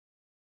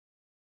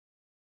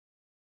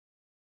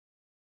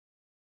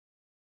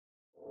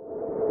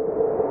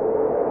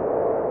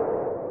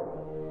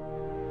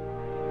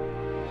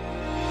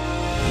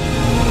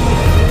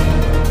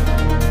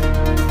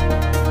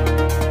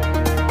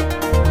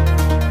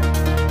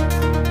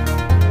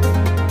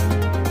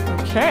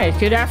Okay,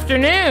 good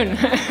afternoon.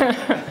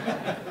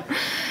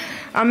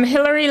 I'm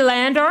Hilary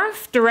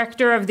Landorf,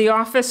 Director of the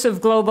Office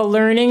of Global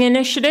Learning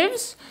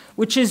Initiatives,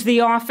 which is the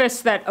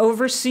office that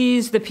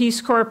oversees the Peace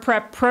Corps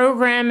Prep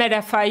program at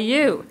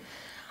FIU.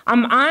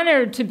 I'm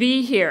honored to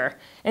be here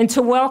and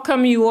to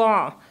welcome you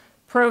all,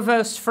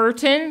 Provost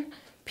Furton,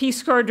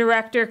 Peace Corps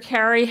Director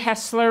Carrie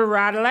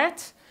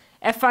Hessler-Radelet,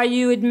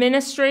 FIU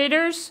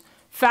administrators,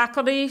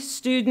 faculty,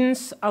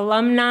 students,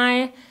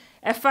 alumni,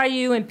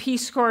 FIU and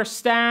Peace Corps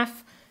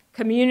staff,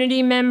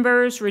 community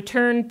members,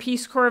 returned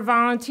Peace Corps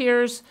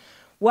volunteers.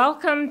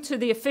 Welcome to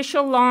the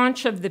official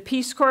launch of the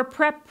Peace Corps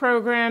Prep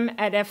program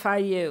at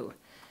FIU.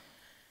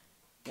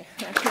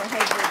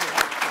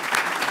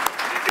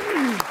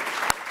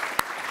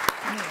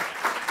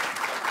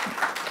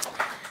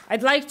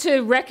 I'd like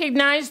to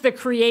recognize the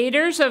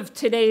creators of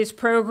today's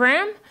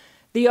program,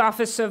 the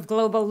Office of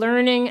Global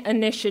Learning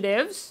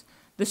Initiatives,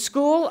 the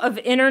School of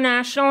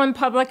International and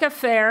Public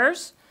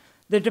Affairs,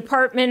 the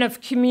Department of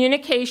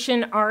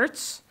Communication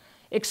Arts,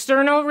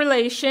 External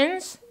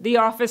Relations, the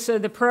Office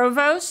of the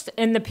Provost,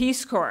 and the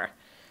Peace Corps.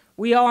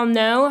 We all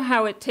know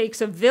how it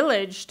takes a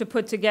village to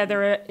put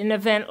together an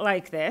event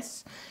like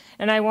this,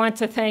 and I want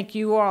to thank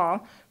you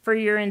all for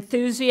your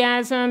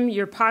enthusiasm,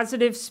 your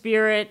positive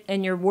spirit,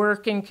 and your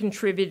work in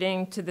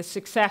contributing to the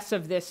success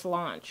of this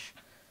launch.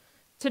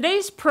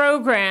 Today's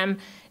program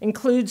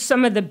includes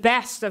some of the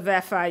best of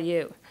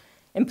FIU.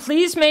 And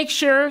please make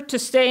sure to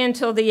stay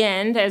until the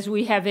end, as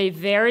we have a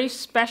very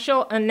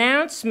special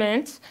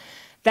announcement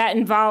that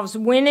involves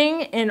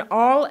winning an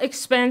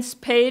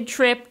all-expense-paid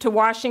trip to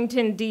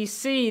Washington,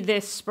 D.C.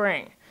 this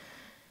spring.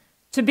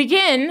 To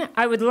begin,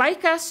 I would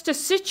like us to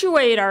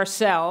situate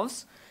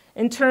ourselves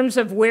in terms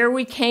of where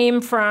we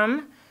came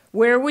from,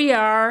 where we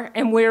are,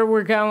 and where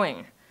we're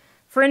going.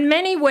 For in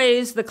many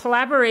ways, the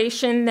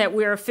collaboration that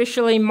we're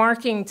officially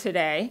marking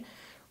today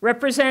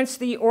represents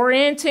the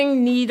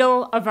orienting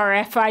needle of our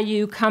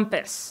FIU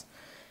compass,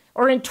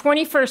 or in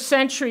 21st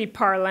century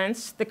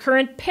parlance, the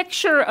current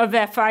picture of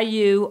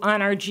FIU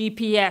on our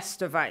GPS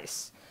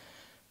device.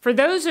 For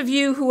those of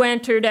you who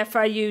entered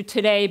FIU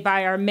today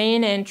by our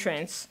main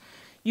entrance,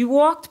 you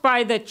walked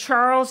by the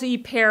Charles E.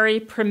 Perry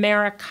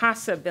Primera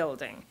Casa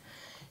building,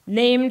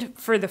 named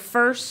for the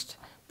first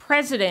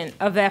president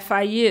of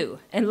FIU,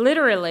 and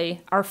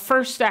literally our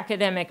first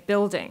academic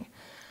building.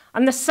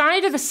 On the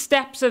side of the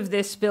steps of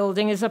this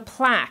building is a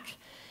plaque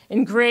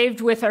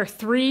engraved with our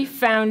three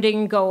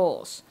founding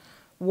goals.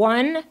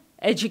 1,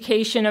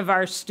 education of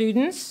our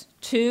students.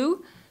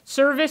 2,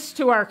 service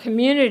to our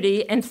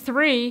community. And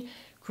 3,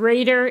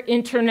 greater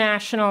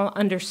international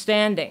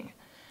understanding.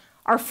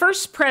 Our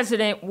first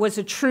president was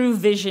a true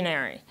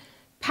visionary,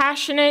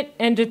 passionate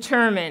and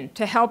determined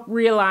to help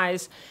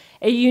realize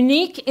a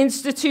unique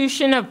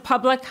institution of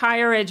public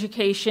higher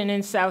education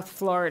in South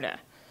Florida.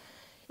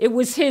 It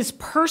was his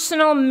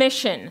personal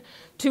mission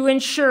to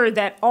ensure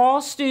that all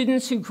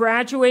students who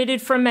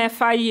graduated from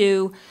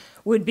FIU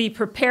would be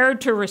prepared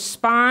to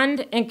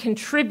respond and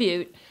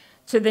contribute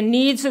to the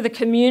needs of the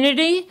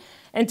community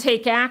and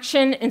take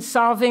action in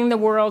solving the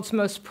world's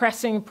most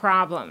pressing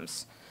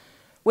problems.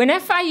 When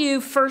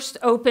FIU first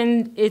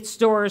opened its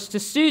doors to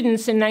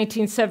students in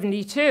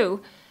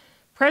 1972,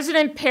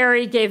 President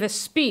Perry gave a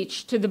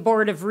speech to the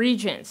Board of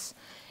Regents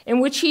in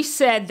which he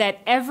said that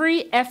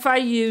every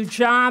FIU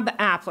job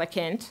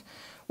applicant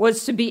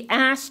was to be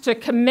asked to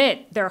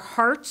commit their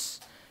hearts,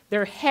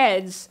 their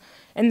heads,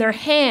 and their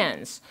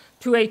hands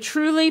to a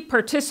truly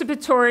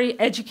participatory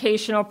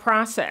educational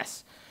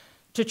process,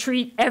 to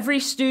treat every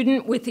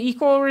student with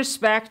equal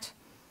respect,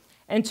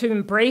 and to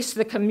embrace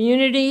the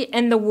community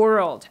and the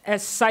world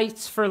as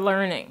sites for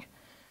learning.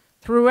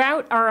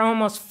 Throughout our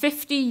almost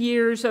 50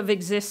 years of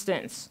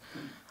existence,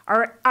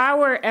 our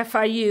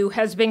FIU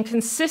has been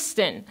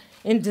consistent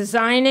in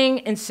designing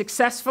and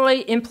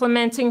successfully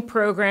implementing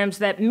programs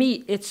that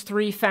meet its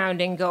three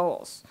founding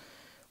goals.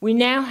 We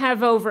now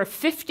have over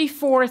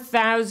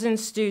 54,000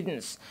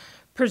 students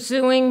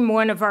pursuing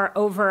one of our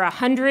over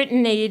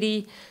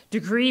 180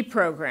 degree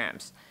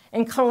programs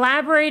and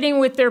collaborating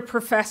with their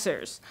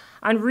professors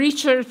on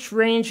research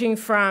ranging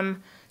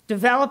from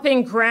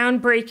developing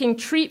groundbreaking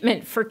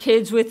treatment for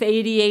kids with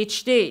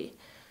ADHD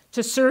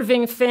to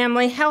serving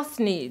family health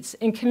needs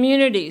in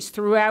communities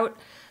throughout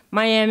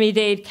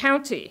Miami-Dade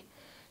County,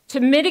 to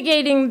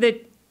mitigating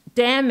the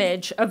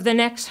damage of the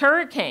next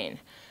hurricane,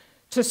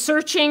 to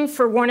searching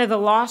for one of the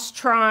lost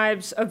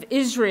tribes of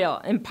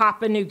Israel in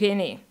Papua New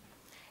Guinea.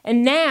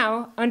 And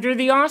now, under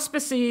the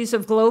auspices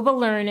of global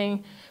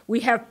learning,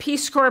 we have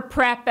Peace Corps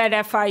Prep at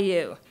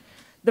FIU,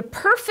 the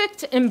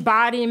perfect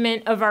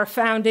embodiment of our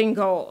founding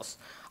goals,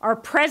 our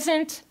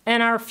present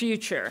and our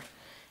future.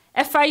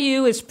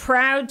 FIU is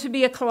proud to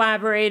be a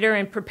collaborator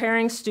in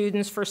preparing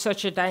students for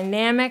such a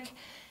dynamic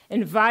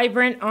and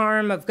vibrant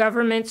arm of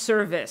government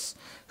service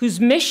whose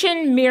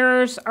mission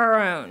mirrors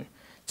our own.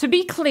 To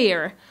be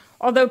clear,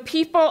 although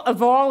people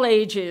of all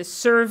ages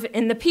serve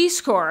in the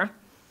Peace Corps,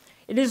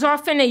 it is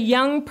often a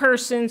young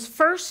person's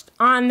first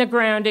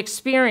on-the-ground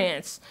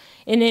experience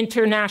in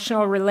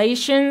international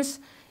relations,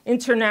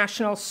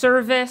 international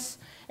service,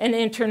 and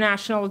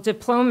international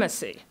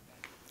diplomacy.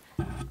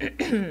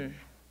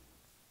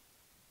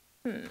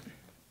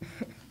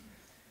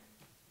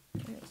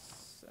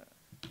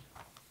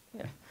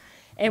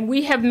 And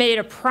we have made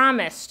a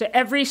promise to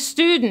every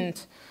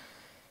student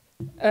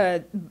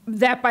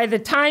that by the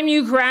time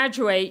you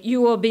graduate,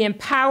 you will be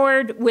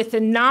empowered with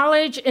the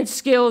knowledge and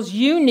skills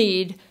you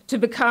need to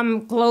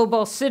become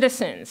global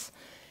citizens.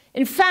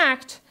 In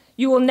fact,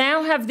 you will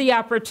now have the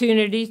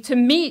opportunity to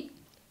meet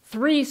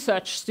 3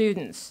 such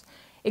students,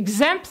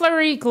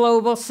 exemplary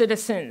global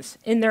citizens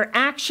in their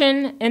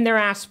action and their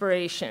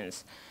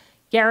aspirations.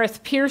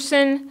 Gareth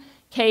Pearson,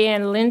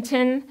 Kay-Ann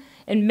Linton,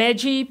 and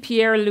Meji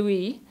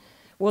Pierre-Louis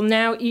will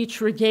now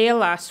each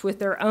regale us with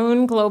their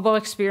own global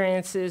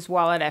experiences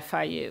while at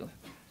FIU.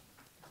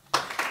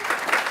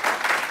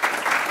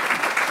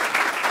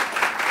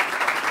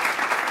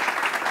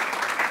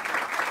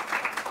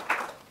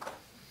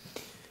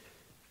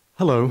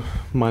 Hello,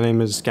 my name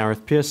is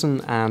Gareth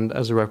Pearson, and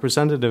as a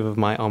representative of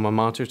my alma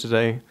mater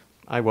today,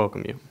 I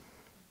welcome you.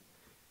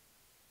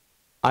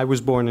 I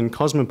was born in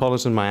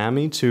cosmopolitan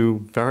Miami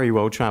to very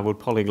well-traveled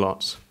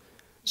polyglots,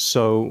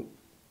 so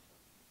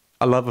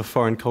a love of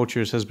foreign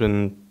cultures has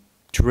been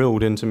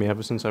drilled into me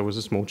ever since I was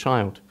a small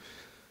child.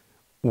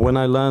 When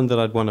I learned that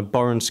I'd won a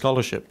Boren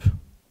scholarship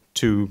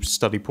to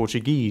study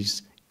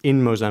Portuguese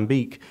in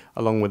Mozambique,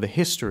 along with the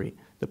history,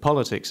 the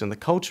politics, and the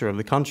culture of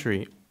the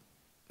country,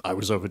 I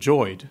was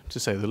overjoyed, to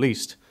say the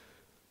least.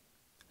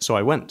 So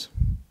I went,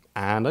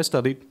 and I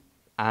studied,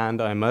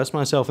 and I immersed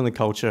myself in the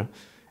culture,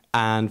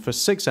 and for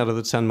 6 out of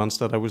the 10 months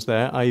that I was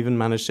there, I even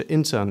managed to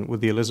intern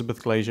with the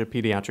Elizabeth Glaser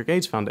Pediatric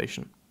AIDS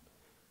Foundation.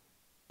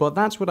 But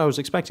that's what I was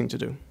expecting to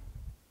do.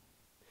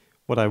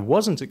 What I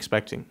wasn't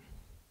expecting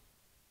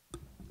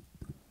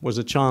was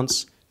a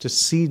chance to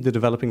see the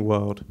developing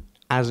world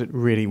as it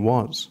really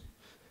was.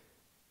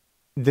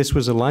 This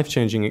was a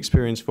life-changing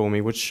experience for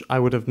me, which I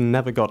would have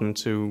never gotten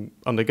to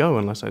undergo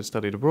unless I'd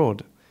studied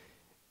abroad.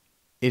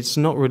 It's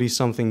not really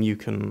something you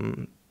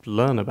can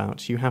learn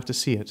about. You have to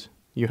see it.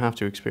 You have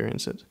to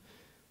experience it.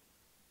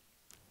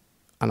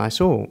 And I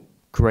saw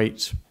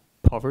great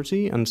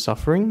poverty and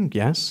suffering,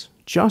 yes,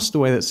 just the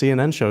way that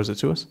CNN shows it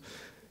to us.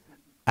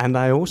 And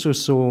I also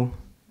saw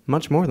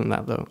much more than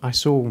that, though. I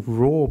saw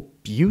raw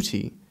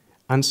beauty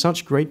and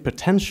such great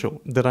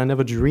potential that I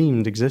never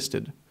dreamed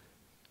existed.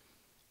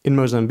 In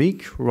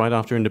Mozambique, right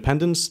after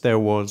independence, there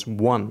was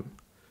one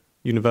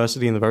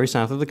university in the very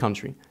south of the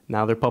country.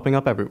 Now they're popping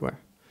up everywhere.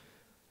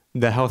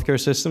 The healthcare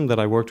system that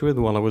I worked with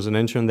while I was an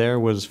intern there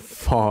was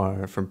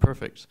far from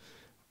perfect,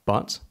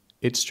 but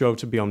it strove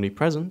to be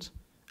omnipresent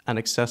and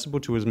accessible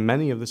to as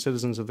many of the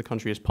citizens of the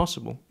country as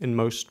possible in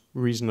most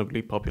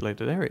reasonably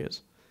populated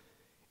areas.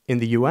 In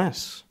the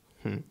US,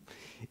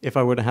 if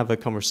I were to have a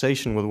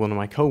conversation with one of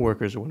my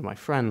coworkers or one of my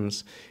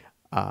friends,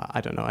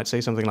 I don't know, I'd say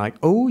something like,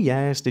 "Oh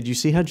yes, did you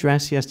see her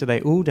dress yesterday?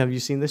 Oh, have you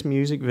seen this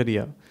music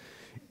video?"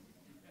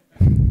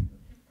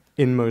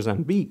 In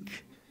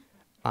Mozambique,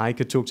 I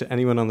could talk to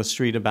anyone on the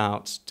street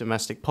about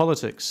domestic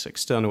politics,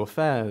 external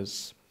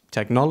affairs,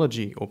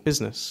 technology, or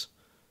business.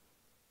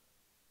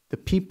 The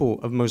people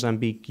of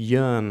Mozambique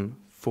yearn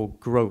for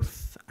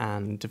growth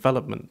and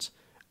development,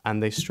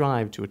 and they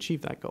strive to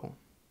achieve that goal.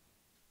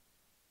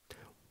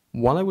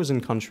 While I was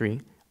in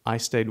country, I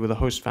stayed with a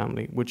host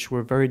family, which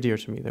were very dear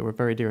to me. They were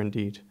very dear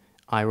indeed.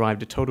 I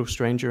arrived a total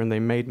stranger, and they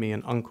made me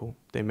an uncle.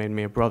 They made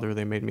me a brother.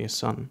 They made me a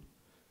son.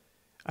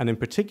 And in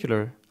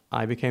particular,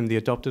 I became the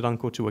adopted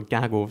uncle to a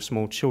gaggle of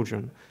small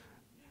children.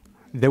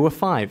 There were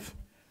 5.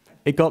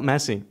 It got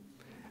messy.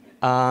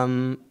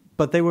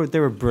 But they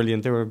were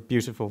brilliant. They were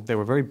beautiful. They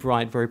were very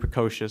bright, very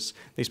precocious.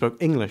 They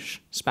spoke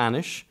English,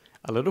 Spanish,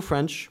 a little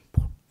French,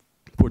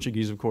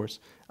 Portuguese, of course.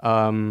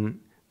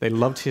 They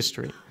loved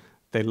history.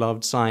 They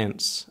loved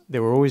science. They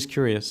were always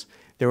curious.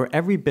 They were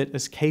every bit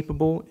as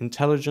capable,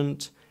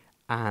 intelligent,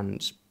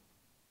 and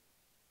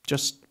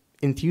just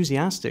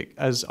enthusiastic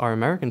as our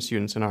American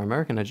students in our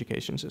American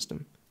education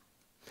system.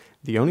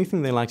 The only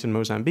thing they liked in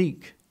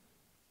Mozambique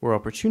were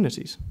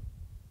opportunities.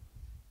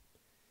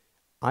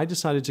 I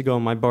decided to go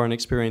on my Boren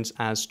experience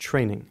as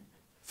training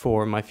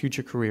for my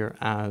future career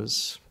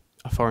as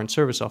a foreign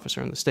service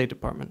officer in the State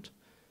Department.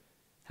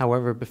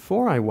 However,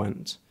 before I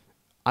went,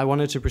 I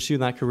wanted to pursue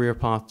that career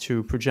path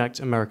to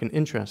project American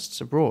interests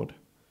abroad.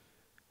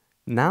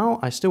 Now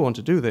I still want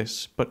to do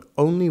this, but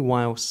only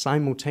while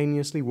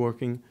simultaneously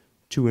working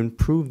to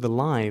improve the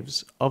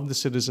lives of the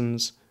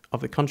citizens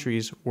of the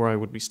countries where I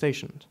would be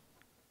stationed.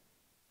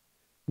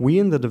 We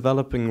in the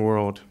developing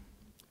world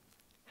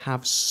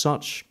have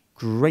such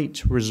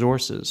great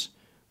resources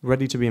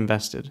ready to be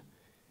invested,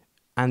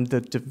 and the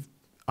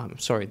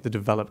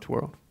developed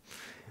world.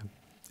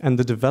 And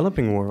the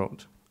developing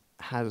world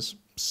has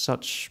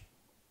such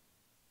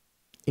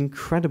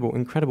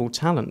incredible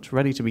talent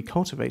ready to be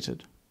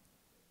cultivated.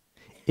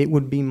 It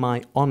would be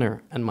my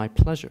honor and my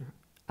pleasure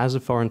as a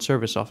foreign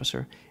service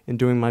officer in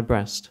doing my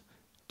best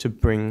to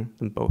bring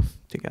them both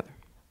together.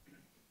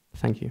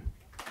 Thank you.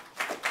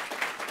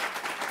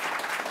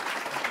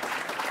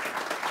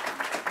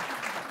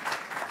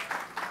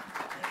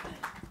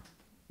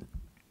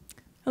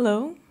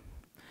 Hello,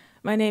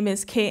 My name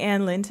is Kay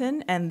Ann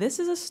Linton, and this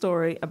is a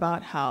story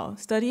about how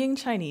studying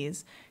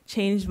Chinese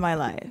changed my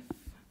life.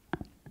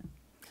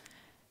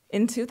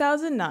 In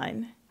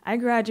 2009, I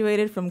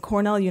graduated from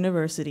Cornell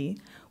University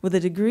with a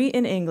degree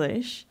in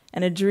English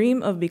and a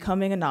dream of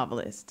becoming a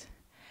novelist.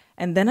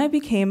 And then I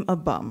became a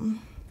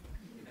bum.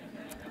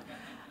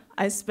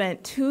 I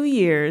spent 2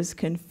 years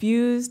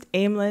confused,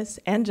 aimless,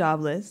 and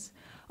jobless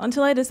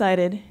until I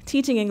decided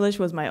teaching English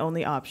was my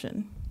only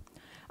option.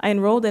 I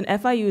enrolled in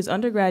FIU's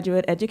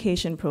undergraduate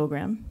education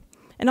program,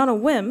 and on a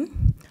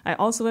whim, I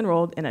also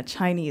enrolled in a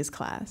Chinese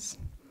class.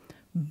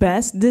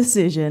 Best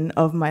decision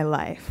of my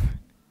life.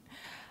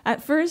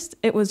 At first,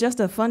 it was just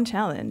a fun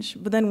challenge,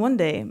 but then one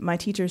day, my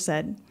teacher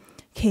said,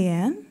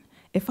 "Kay-Ann,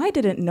 if I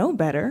didn't know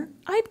better,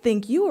 I'd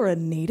think you were a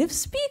native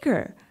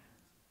speaker."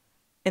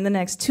 In the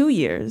next 2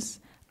 years,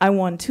 I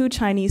won 2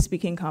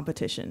 Chinese-speaking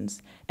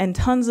competitions and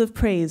tons of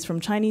praise from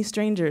Chinese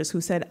strangers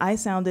who said I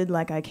sounded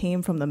like I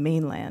came from the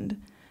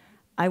mainland.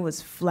 I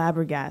was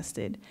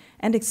flabbergasted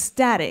and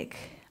ecstatic.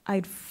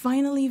 I'd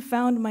finally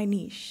found my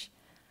niche.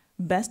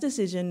 Best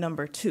decision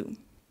number 2,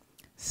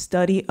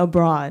 study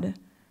abroad.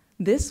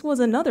 This was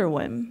another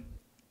whim.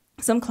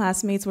 Some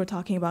classmates were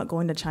talking about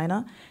going to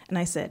China, and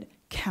I said,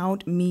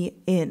 count me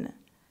in.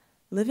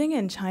 Living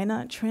in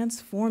China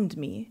transformed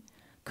me.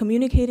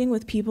 Communicating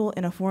with people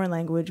in a foreign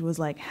language was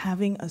like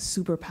having a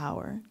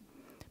superpower.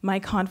 My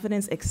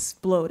confidence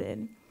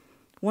exploded.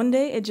 One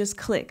day it just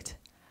clicked.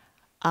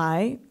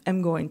 I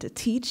am going to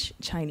teach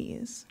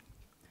Chinese.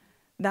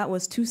 That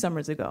was 2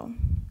 summers ago.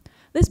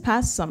 This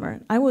past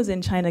summer, I was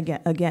in China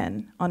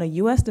again on a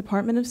US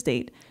Department of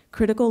State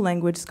critical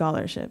language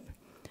scholarship.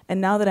 And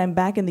now that I'm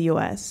back in the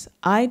US,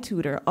 I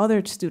tutor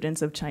other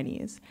students of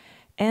Chinese.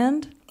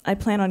 And I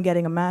plan on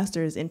getting a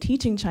master's in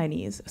teaching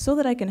Chinese so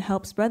that I can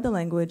help spread the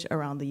language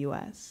around the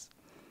US.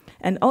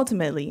 And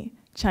ultimately,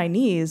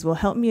 Chinese will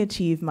help me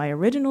achieve my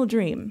original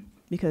dream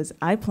because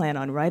I plan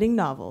on writing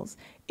novels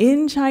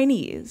in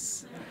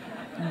Chinese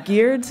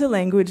geared to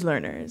language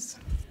learners.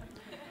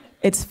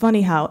 It's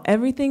funny how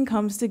everything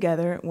comes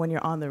together when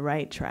you're on the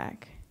right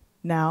track.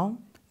 Now,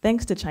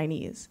 thanks to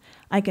Chinese,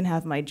 I can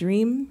have my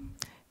dream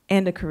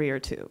and a career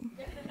too.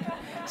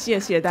 谢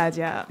谢大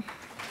家.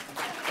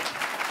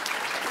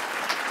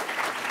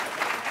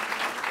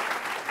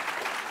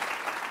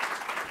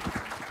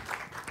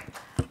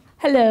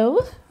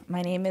 Hello,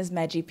 my name is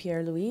Meji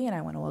Pierre-Louis, and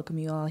I want to welcome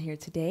you all here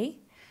today.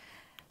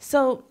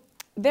 So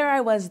there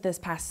I was this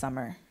past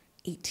summer,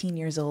 18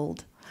 years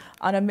old,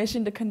 on a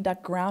mission to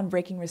conduct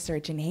groundbreaking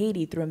research in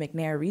Haiti through a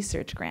McNair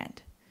research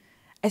grant.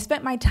 I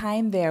spent my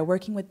time there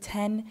working with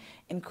 10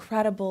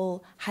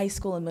 incredible high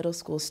school and middle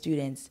school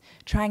students,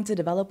 trying to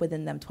develop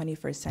within them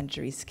 21st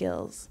century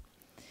skills.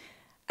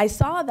 I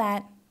saw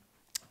that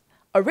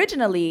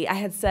originally I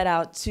had set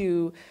out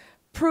to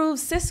prove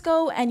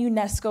Cisco and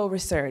UNESCO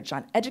research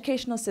on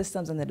educational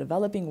systems in the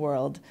developing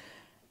world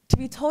to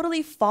be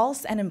totally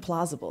false and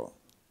implausible.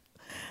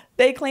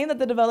 They claimed that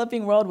the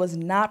developing world was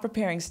not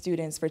preparing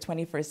students for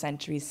 21st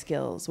century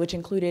skills, which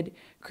included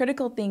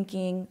critical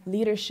thinking,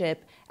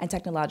 leadership, and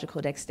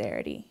technological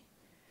dexterity.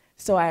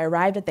 So I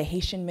arrived at the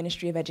Haitian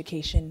Ministry of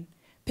Education,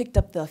 picked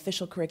up the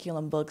official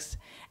curriculum books,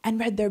 and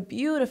read their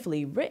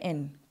beautifully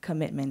written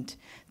commitment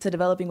to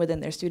developing within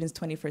their students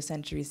 21st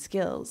century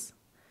skills.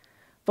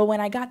 But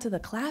when I got to the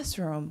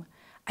classroom,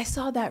 I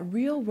saw that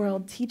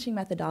real-world teaching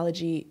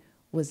methodology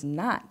was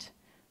not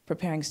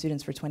preparing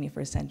students for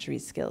 21st century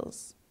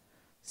skills.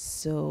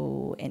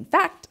 So, in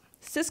fact,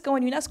 Cisco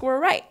and UNESCO were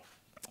right.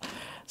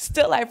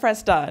 Still, I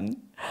pressed on.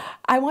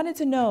 I wanted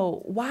to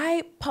know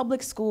why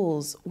public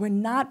schools were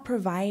not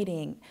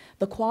providing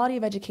the quality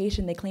of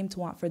education they claimed to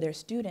want for their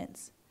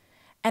students.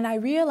 And I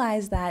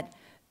realized that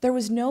there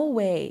was no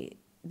way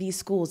these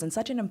schools in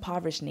such an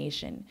impoverished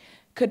nation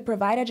could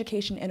provide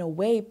education in a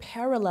way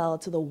parallel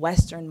to the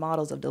Western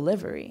models of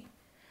delivery.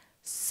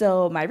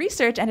 So my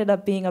research ended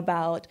up being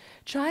about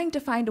trying to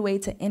find a way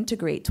to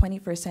integrate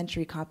 21st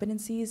century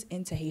competencies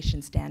into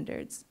Haitian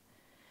standards.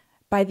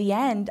 By the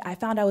end, I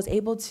found I was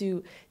able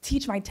to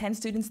teach my 10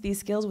 students these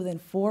skills within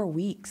 4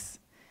 weeks.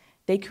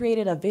 They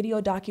created a video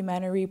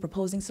documentary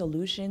proposing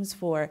solutions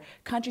for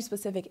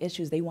country-specific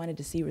issues they wanted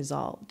to see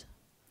resolved.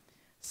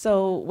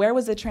 So where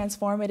was the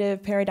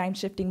transformative,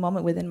 paradigm-shifting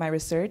moment within my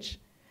research?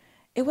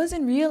 It was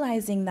in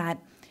realizing that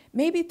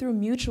maybe through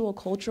mutual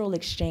cultural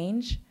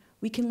exchange,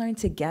 we can learn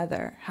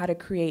together how to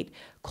create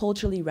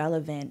culturally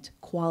relevant,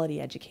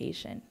 quality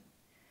education.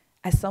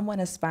 As someone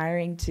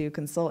aspiring to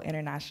consult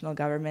international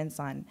governments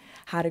on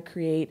how to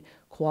create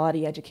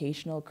quality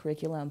educational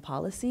curricula and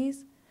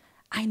policies,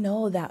 I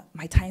know that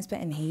my time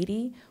spent in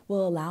Haiti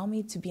will allow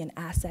me to be an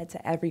asset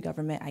to every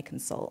government I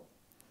consult.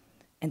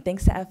 And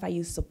thanks to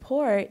FIU's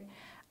support,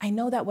 I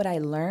know that what I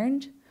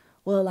learned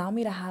will allow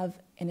me to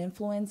have an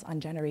influence on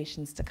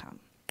generations to come.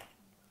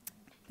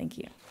 Thank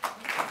you.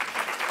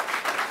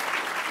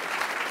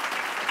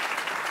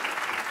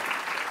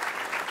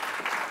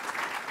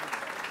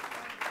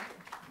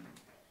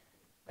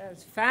 That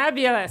was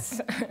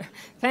fabulous.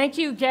 Thank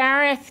you,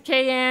 Gareth,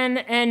 Kay-Ann,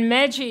 and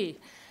Meji.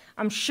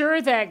 I'm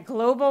sure that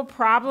global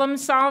problem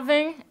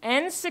solving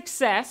and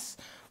success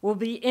will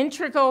be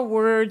integral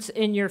words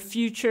in your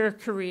future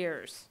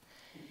careers.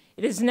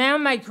 It is now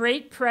my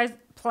great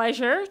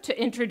pleasure to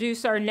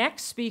introduce our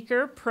next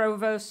speaker,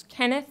 Provost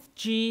Kenneth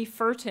G.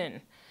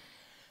 Furton.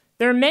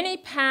 There are many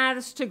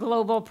paths to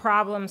global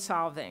problem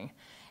solving,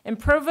 and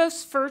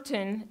Provost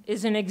Furton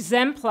is an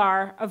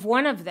exemplar of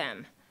one of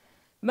them.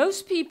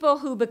 Most people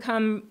who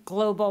become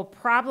global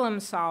problem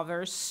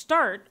solvers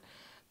start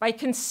by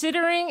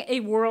considering a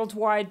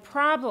worldwide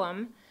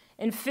problem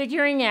and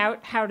figuring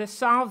out how to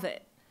solve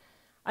it.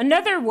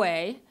 Another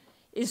way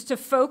is to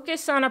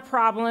focus on a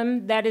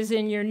problem that is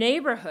in your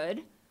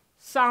neighborhood,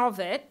 solve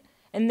it,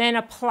 and then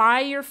apply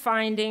your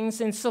findings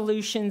and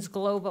solutions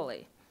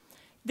globally.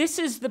 This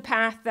is the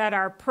path that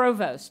our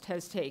provost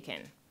has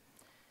taken.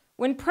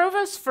 When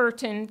Provost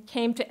Furton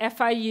came to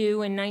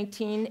FIU in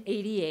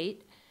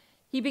 1988,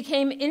 he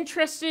became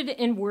interested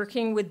in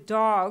working with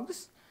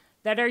dogs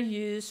that are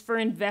used for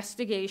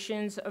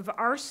investigations of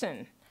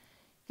arson.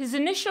 His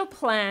initial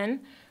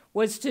plan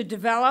was to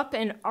develop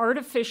an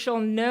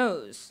artificial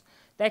nose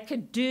that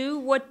could do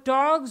what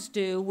dogs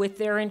do with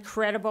their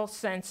incredible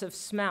sense of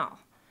smell.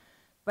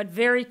 But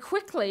very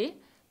quickly,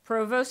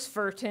 Provost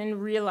Furton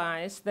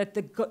realized that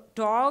the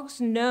dog's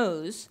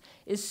nose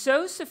is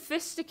so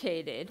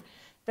sophisticated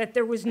that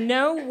there was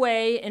no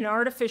way an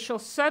artificial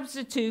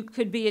substitute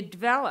could be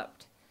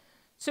developed.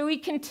 So he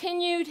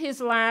continued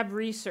his lab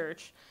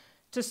research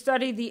to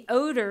study the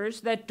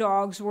odors that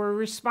dogs were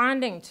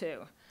responding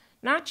to,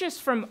 not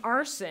just from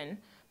arson,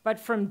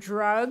 but from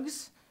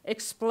drugs,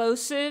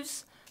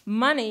 explosives,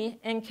 money,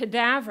 and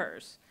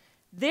cadavers.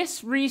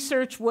 This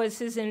research was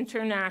his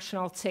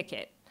international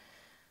ticket.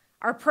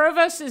 Our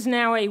provost is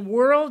now a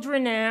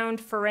world-renowned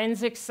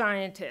forensic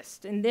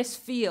scientist in this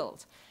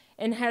field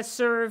and has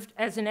served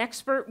as an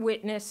expert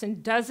witness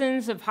in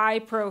dozens of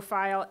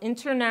high-profile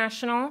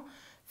international,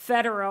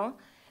 federal,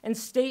 and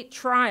state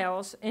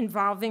trials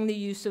involving the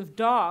use of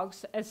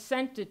dogs as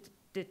scent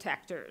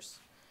detectors.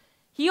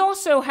 He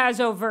also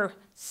has over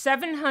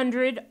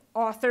 700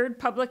 authored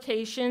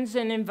publications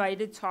and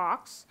invited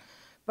talks,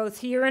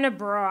 both here and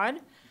abroad,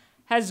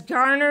 has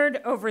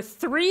garnered over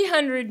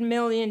 $300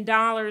 million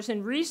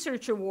in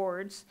research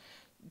awards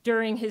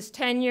during his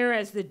tenure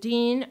as the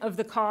Dean of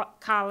the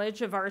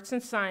College of Arts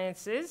and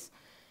Sciences,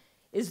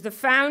 is the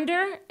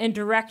founder and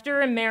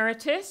director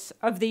emeritus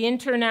of the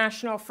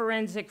International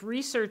Forensic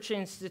Research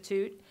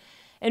Institute,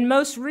 and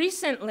most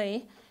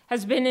recently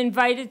has been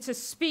invited to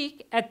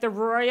speak at the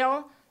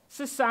Royal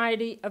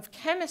Society of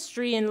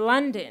Chemistry in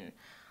London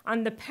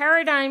on the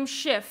paradigm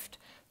shift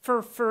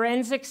for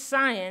forensic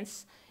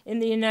science in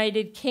the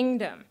United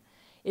Kingdom.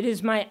 It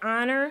is my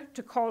honor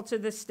to call to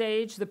the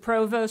stage the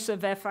Provost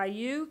of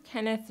FIU,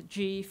 Kenneth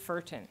G.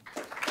 Furton.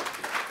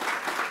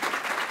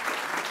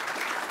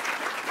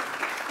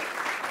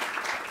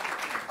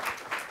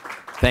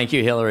 Thank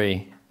you,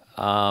 Hillary.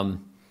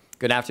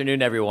 Good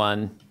afternoon,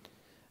 everyone.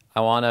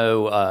 I want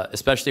to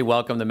especially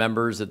welcome the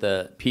members of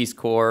the Peace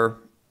Corps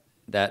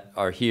that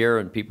are here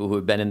and people who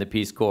have been in the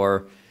Peace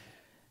Corps.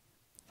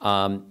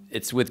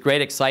 It's with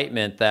great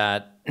excitement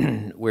that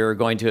we're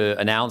going to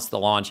announce the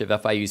launch of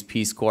FIU's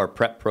Peace Corps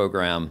Prep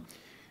program,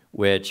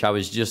 which I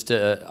was just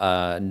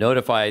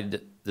notified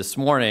this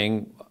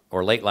morning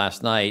or late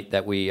last night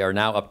that we are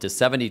now up to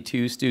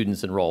 72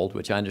 students enrolled,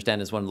 which I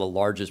understand is one of the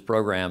largest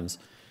programs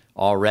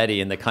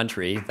already in the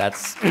country.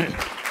 That's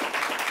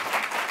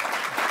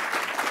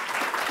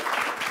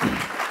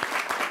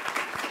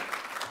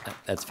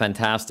that's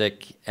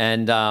fantastic.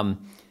 And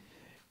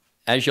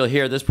as you'll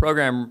hear, this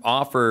program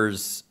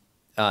offers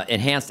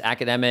enhanced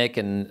academic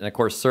and of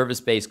course,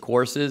 service-based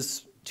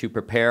courses to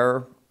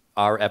prepare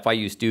our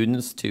FIU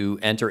students to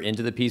enter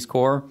into the Peace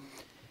Corps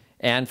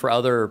and for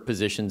other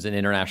positions in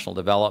international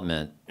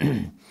development.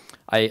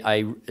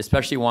 I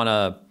especially want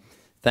to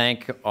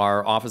thank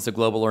our Office of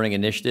Global Learning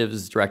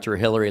Initiatives, Director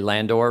Hilary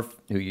Landorf,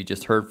 who you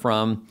just heard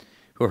from,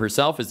 who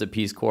herself is a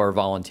Peace Corps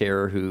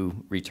volunteer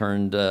who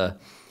returned and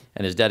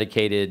has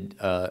dedicated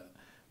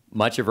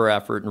much of her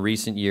effort in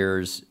recent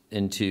years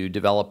into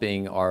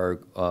developing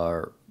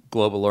our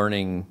global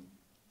learning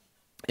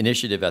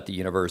initiative at the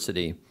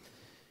university.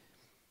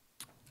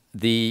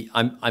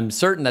 I'm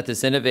certain that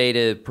this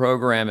innovative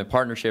program and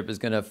partnership is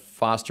going to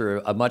foster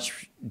a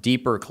much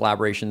deeper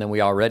collaboration than we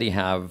already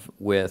have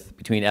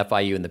between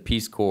FIU and the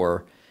Peace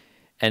Corps.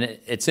 And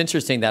it's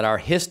interesting that our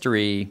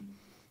history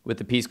with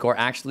the Peace Corps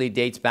actually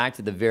dates back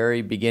to the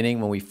very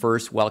beginning when we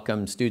first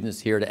welcomed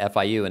students here to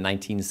FIU in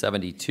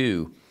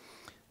 1972.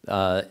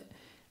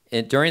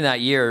 During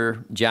that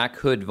year, Jack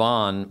Hood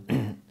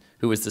Vaughn,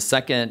 who was the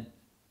second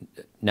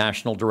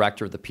National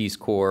Director of the Peace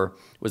Corps,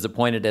 was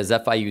appointed as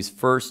FIU's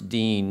first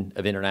Dean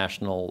of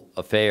International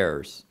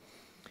Affairs.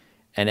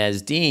 And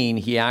as Dean,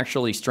 he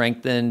actually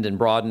strengthened and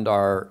broadened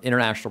our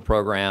international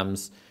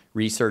programs,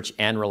 research,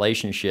 and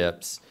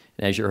relationships.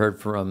 And as you heard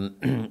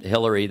from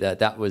Hillary,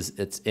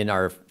 it's in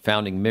our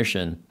founding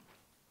mission.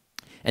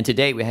 And to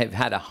date, we have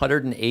had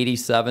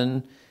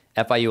 187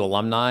 FIU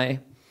alumni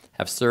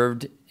have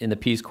served in the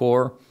Peace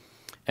Corps.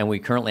 and we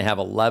currently have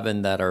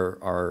 11 that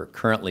are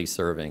currently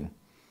serving.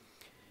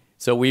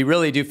 So we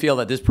really do feel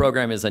that this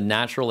program is a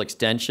natural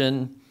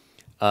extension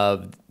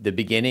of the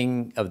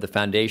beginning of the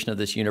foundation of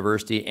this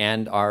university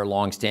and our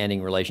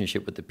longstanding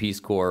relationship with the Peace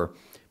Corps.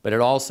 But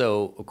it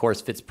also, of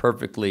course, fits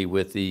perfectly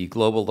with the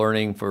Global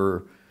Learning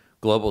for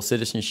Global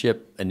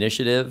Citizenship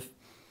initiative,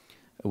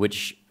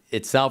 which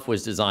itself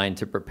was designed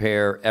to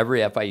prepare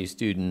every FIU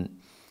student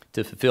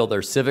to fulfill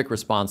their civic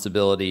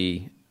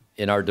responsibility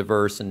in our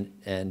diverse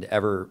and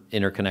ever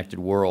interconnected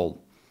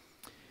world.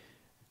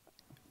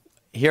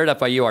 Here at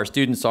FIU, our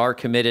students are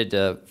committed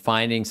to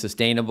finding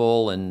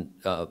sustainable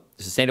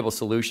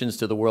solutions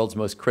to the world's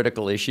most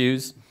critical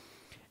issues,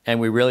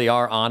 and we really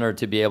are honored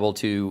to be able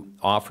to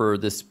offer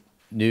this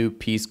new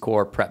Peace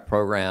Corps Prep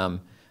program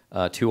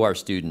to our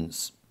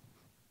students.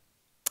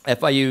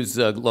 FIU's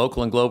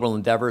local and global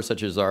endeavors,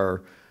 such as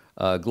our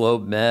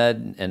Globe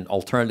Med and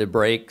alternative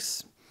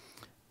breaks,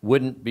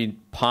 wouldn't be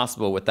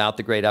possible without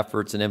the great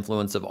efforts and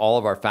influence of all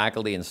of our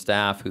faculty and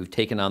staff who've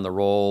taken on the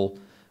role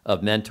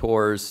of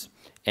mentors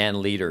and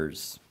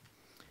leaders.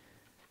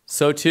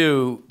 So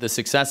too, the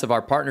success of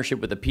our partnership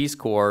with the Peace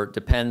Corps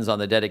depends on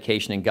the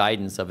dedication and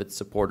guidance of its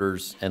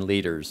supporters and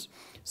leaders.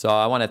 So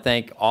I want to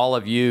thank all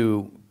of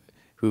you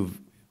who've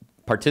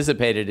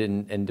participated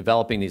in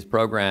developing these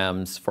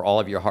programs for all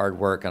of your hard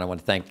work, and I want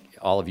to thank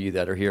all of you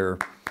that are here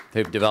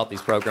who've developed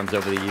these programs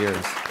over the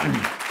years.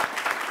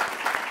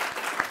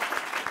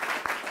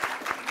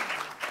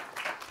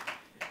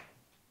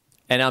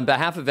 And on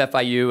behalf of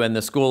FIU and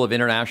the School of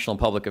International and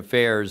Public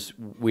Affairs,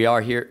 we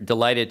are here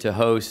delighted to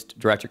host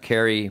Director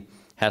Carrie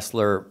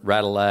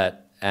Hessler-Radelet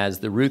as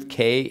the Ruth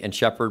K and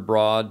Shepard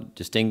Broad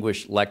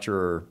Distinguished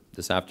Lecturer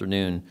this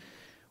afternoon.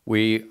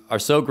 We are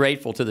so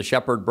grateful to the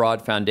Shepard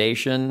Broad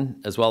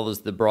Foundation, as well as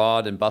the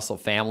Broad and Bustle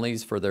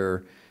families for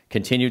their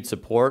continued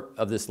support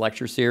of this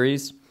lecture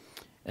series,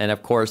 and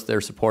of course their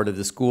support of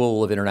the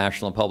School of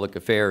International and Public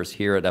Affairs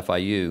here at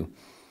FIU.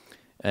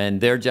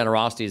 And their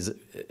generosity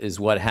is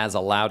what has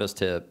allowed us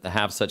to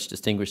have such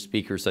distinguished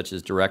speakers such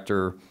as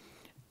Director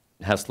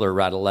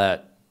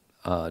Hessler-Radelet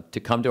to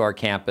come to our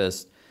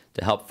campus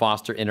to help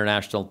foster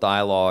international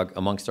dialogue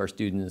amongst our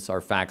students,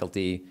 our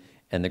faculty,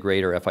 and the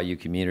greater FIU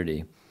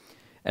community.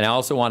 And I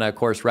also want to, of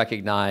course,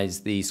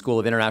 recognize the School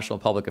of International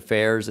and Public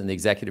Affairs and the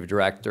Executive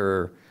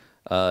Director,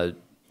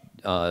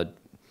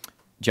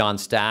 John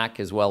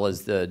Stack, as well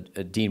as the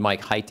Dean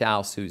Mike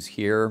Heithaus, who's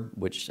here,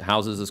 which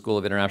houses the School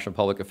of International and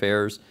Public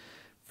Affairs,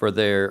 for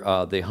their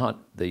the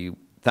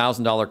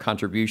 $1,000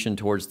 contribution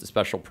towards the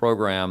special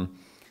program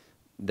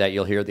that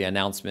you'll hear the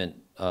announcement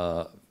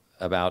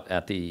about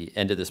at the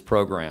end of this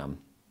program.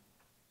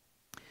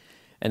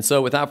 And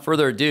so without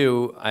further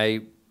ado,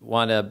 I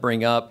want to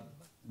bring up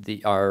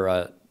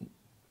our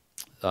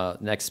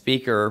next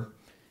speaker,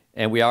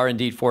 and we are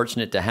indeed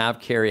fortunate to have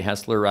Carrie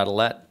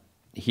Hessler-Radelet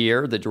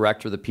here, the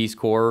Director of the Peace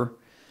Corps.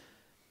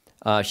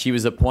 She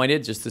was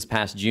appointed just this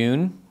past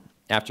June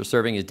after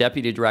serving as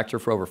Deputy Director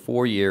for over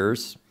 4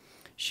 years.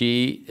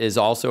 She is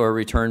also a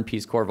returned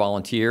Peace Corps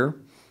volunteer.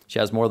 She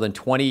has more than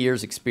 20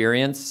 years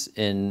experience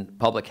in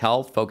public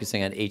health,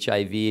 focusing on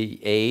HIV,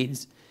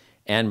 AIDS,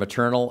 and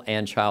maternal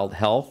and child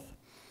health.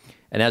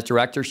 And as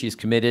director, she's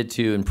committed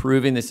to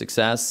improving the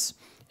success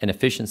and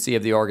efficiency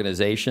of the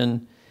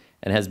organization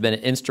and has been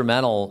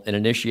instrumental in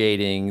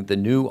initiating the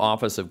new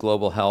Office of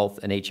Global Health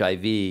and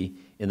HIV in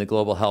the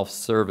Global Health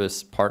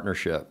Service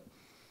Partnership.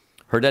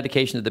 Her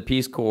dedication to the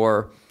Peace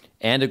Corps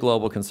and to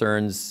global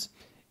concerns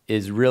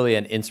is really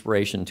an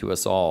inspiration to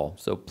us all.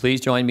 So please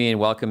join me in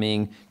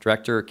welcoming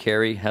Director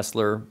Carrie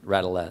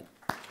Hessler-Radelet.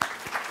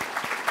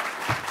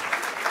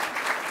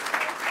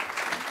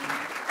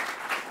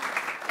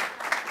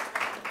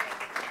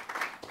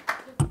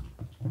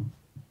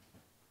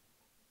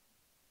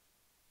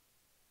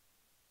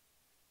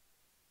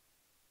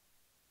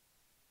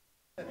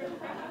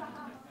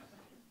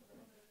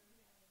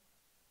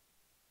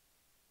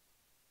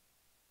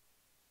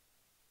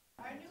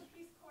 Our new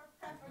Peace Corps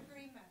Prep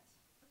Agreement.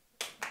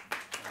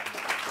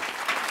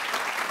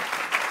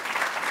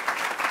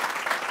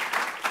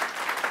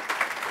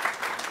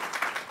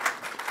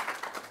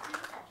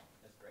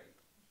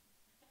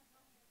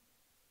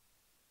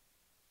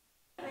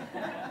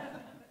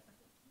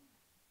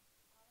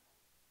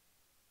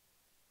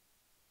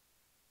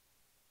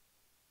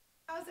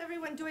 How's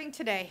everyone doing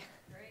today?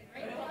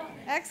 Great.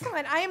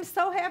 Excellent. I am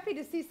so happy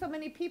to see so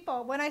many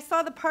people. When I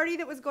saw the party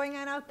that was going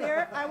on out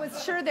there, I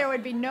was sure there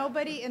would be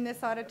nobody in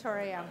this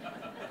auditorium.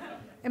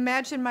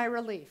 Imagine my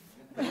relief.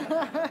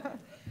 I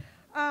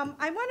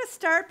want to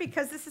start,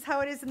 because this is how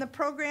it is in the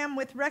program,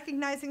 with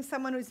recognizing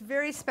someone who's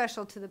very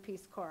special to the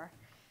Peace Corps.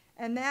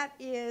 And that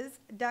is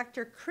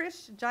Dr.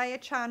 Krish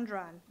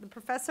Jayachandran, the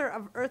Professor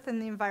of Earth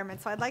and the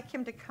Environment. So I'd like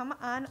him to come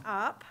on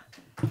up.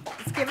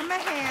 Let's give him a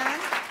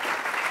hand.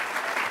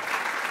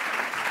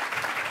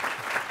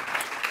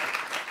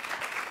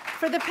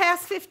 For the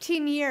past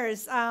 15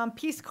 years,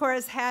 Peace Corps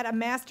has had a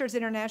Master's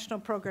International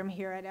program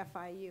here at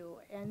FIU,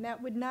 and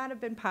that would not have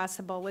been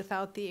possible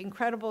without the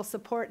incredible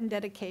support and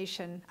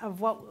dedication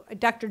of what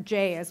Dr.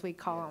 J, as we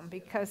call him,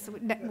 because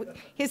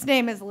his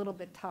name is a little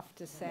bit tough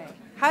to say.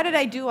 How did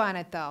I do on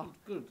it, though?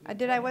 Good.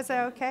 Was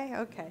I okay?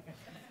 Okay.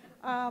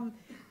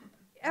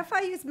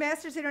 FIU's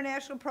Master's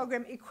International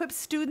program equips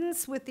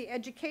students with the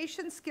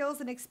education,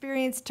 skills, and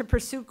experience to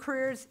pursue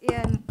careers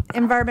in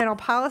environmental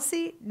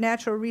policy,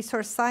 natural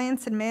resource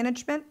science and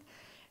management,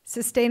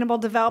 sustainable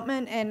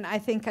development, and I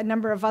think a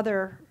number of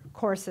other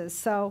courses.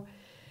 So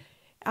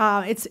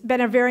it's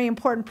been a very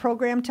important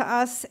program to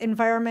us.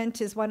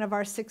 Environment is one of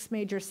our 6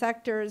 major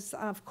sectors.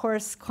 Of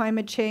course,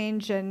 climate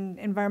change and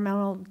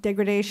environmental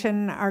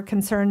degradation are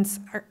concerns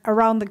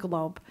around the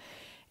globe.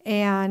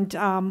 And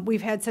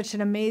we've had such an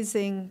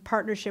amazing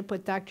partnership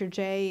with Dr.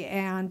 J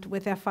and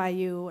with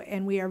FIU,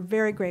 and we are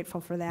very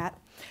grateful for that.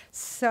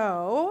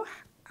 So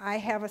I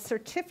have a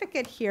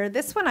certificate here.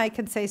 This one I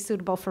can say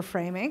suitable for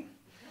framing.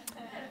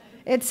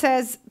 It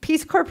says,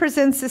 Peace Corps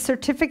presents a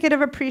certificate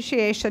of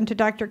appreciation to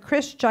Dr.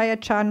 Krish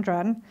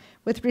Jayachandran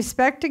with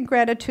respect and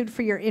gratitude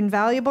for your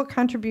invaluable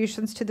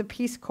contributions to the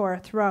Peace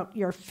Corps throughout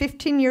your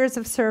 15 years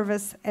of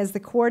service as the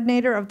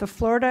coordinator of the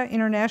Florida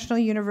International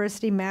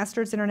University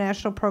Master's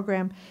International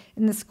Program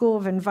in the School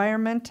of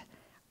Environment,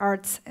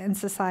 Arts, and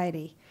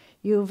Society.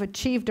 You've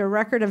achieved a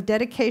record of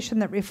dedication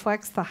that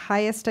reflects the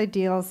highest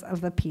ideals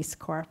of the Peace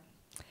Corps.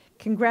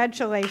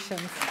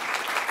 Congratulations.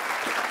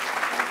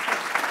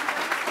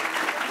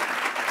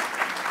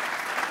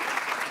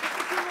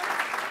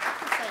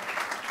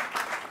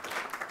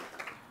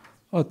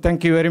 Oh,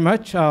 thank you very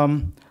much.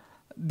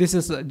 This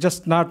is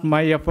just not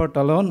my effort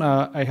alone.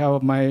 I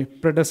have my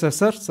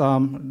predecessors,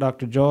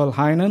 Dr. Joel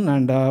Heinen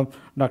and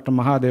Dr.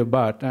 Mahadev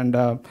Bhatt.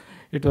 And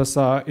it was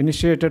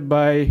initiated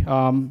by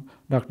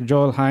Dr.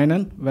 Joel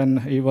Heinen when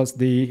he was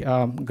the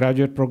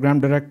graduate program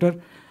director,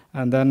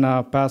 and then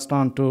passed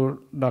on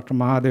to Dr.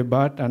 Mahadev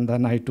Bhatt, and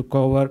then I took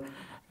over.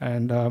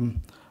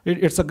 And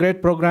it's a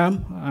great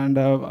program, and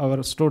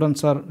our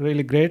students are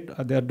really great.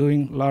 They're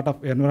doing a lot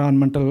of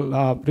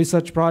environmental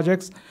research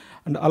projects,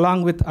 and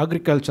along with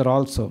agriculture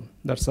also.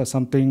 That's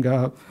something,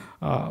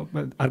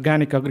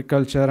 organic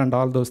agriculture and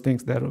all those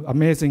things. They're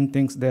amazing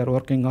things they're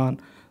working on.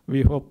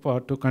 We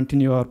hope to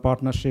continue our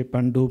partnership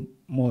and do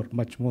more,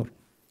 much more.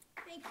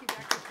 Thank you,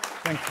 Dr.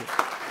 Thank you.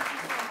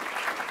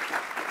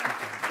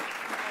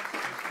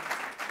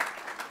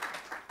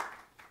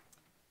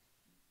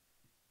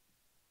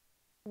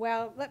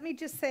 Well, let me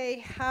just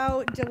say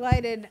how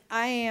delighted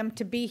I am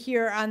to be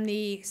here on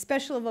the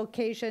special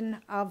occasion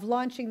of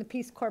launching the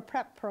Peace Corps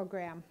Prep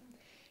program.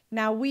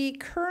 Now, we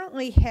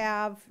currently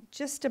have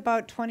just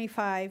about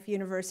 25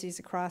 universities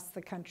across the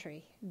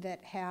country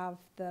that have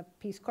the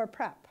Peace Corps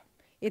Prep.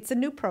 It's a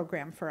new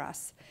program for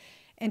us.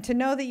 And to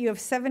know that you have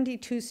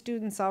 72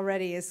 students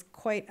already is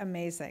quite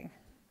amazing.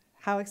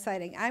 How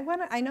exciting.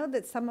 I know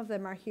that some of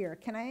them are here.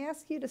 Can I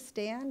ask you to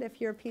stand if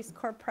you're a Peace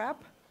Corps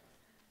Prep?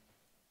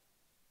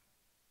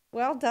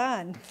 Well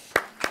done.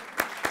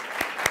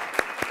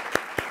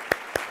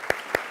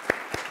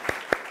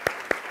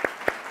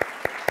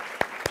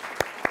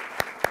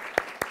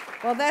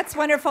 Well, that's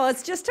wonderful.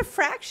 It's just a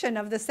fraction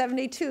of the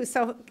 72.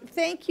 So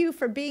thank you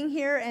for being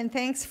here, and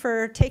thanks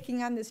for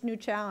taking on this new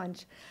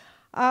challenge.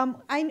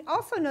 I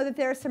also know that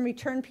there are some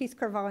return Peace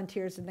Corps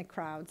volunteers in the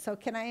crowd. So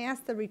can I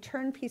ask the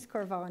return Peace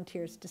Corps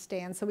volunteers to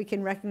stand so we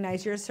can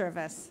recognize your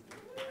service?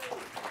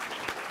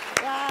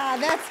 Wow,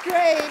 that's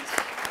great.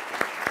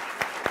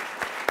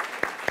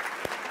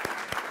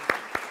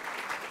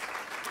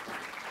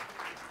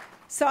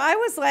 So I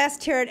was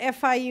last here at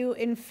FIU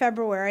in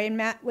February and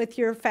met with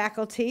your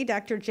faculty,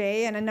 Dr.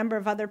 J, and a number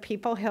of other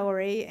people,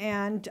 Hillary,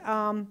 and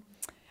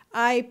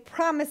I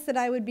promised that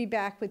I would be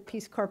back with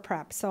Peace Corps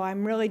Prep. So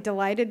I'm really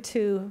delighted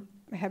to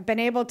have been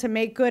able to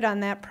make good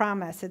on that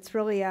promise. It's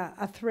really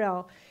a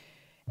thrill.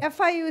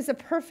 FIU is a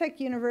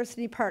perfect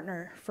university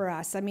partner for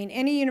us. I mean,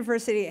 any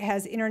university that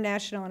has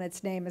international in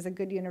its name is a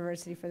good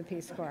university for the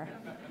Peace Corps.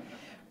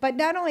 But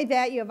not only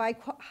that, you have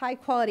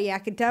high-quality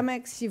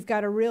academics, you've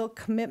got a real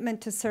commitment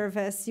to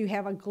service, you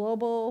have a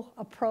global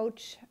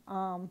approach.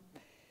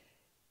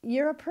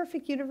 You're a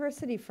perfect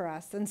university for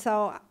us, and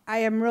so I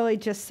am really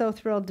just so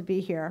thrilled to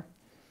be here.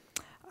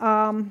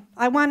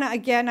 I want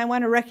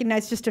to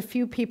recognize just a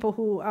few people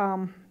who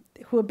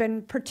have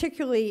been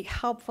particularly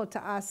helpful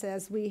to us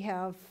as we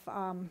have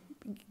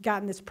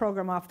gotten this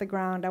program off the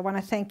ground. I want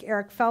to thank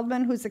Eric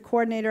Feldman, who's the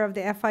coordinator of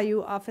the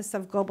FIU Office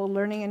of Global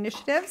Learning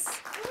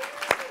Initiatives,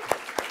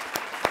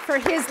 for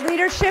his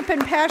leadership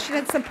and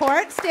passionate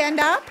support.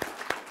 Stand up.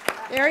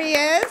 There he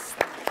is.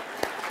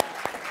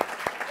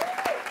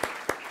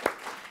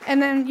 And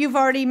then you've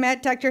already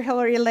met Dr.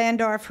 Hillary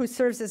Landorf, who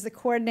serves as the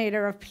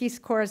coordinator of Peace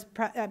Corps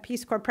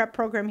Prep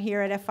program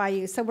here at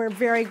FIU. So we're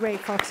very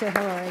grateful to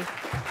Hillary.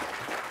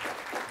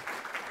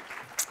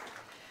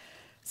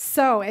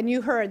 So, and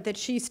you heard that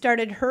she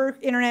started her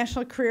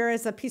international career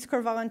as a Peace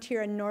Corps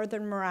volunteer in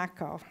northern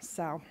Morocco.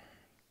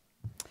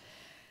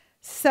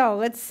 So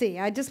let's see.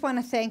 I just want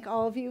to thank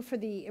all of you for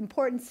the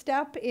important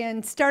step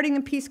in starting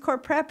the Peace Corps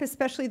Prep,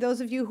 especially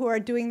those of you who are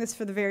doing this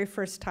for the very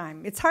first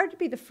time. It's hard to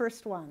be the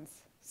first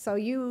ones. So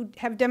you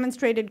have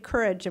demonstrated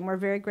courage, and we're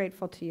very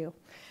grateful to you.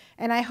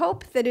 And I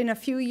hope that in a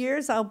few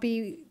years I'll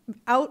be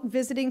out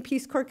visiting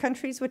Peace Corps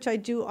countries, which I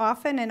do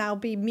often, and I'll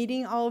be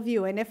meeting all of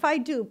you. And if I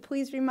do,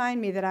 please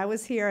remind me that I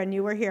was here and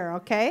you were here,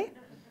 okay?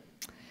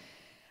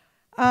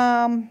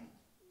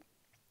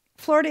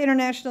 Florida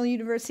International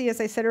University,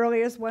 as I said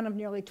earlier, is one of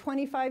nearly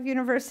 25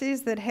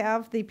 universities that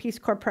have the Peace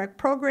Corps Prep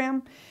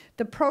program.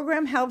 The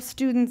program helps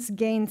students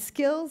gain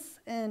skills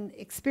and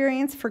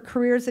experience for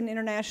careers in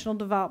international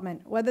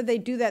development, whether they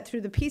do that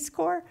through the Peace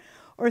Corps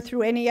or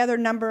through any other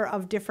number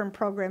of different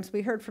programs.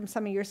 We heard from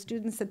some of your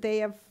students that they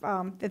have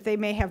that they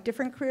may have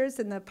different careers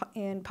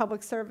in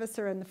public service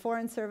or in the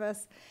foreign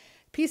service.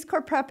 Peace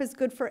Corps Prep is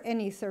good for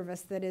any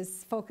service that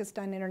is focused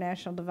on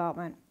international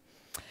development.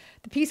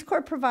 The Peace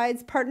Corps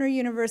provides partner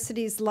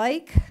universities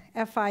like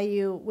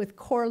FIU with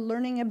core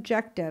learning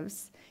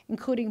objectives,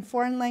 including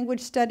foreign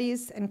language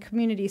studies and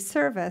community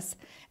service,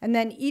 and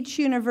then each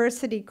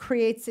university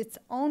creates its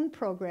own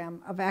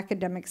program of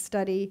academic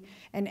study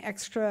and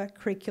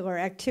extracurricular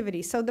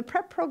activity. So the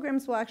prep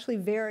programs will actually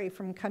vary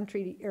from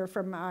country or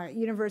from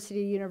university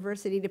to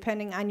university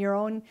depending on your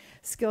own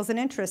skills and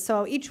interests.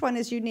 So each one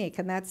is unique,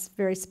 and that's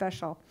very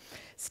special.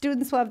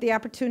 Students will have the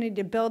opportunity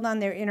to build on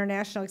their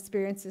international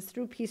experiences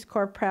through Peace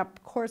Corps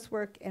Prep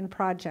coursework and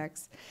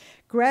projects.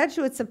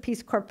 Graduates of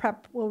Peace Corps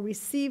Prep will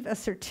receive a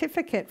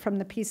certificate from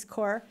the Peace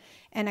Corps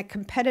and a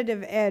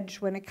competitive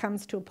edge when it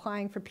comes to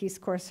applying for Peace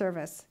Corps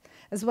service,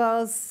 as well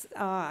as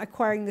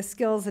acquiring the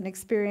skills and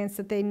experience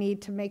that they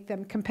need to make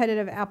them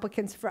competitive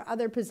applicants for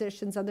other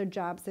positions, other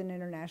jobs in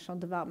international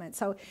development.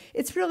 So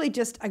it's really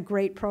just a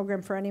great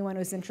program for anyone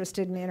who's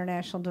interested in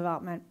international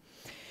development.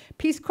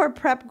 Peace Corps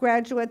Prep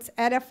graduates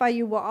at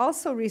FIU will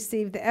also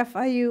receive the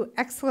FIU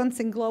Excellence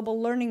in Global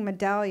Learning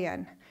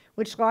Medallion,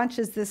 which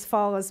launches this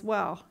fall as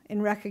well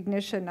in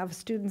recognition of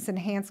students'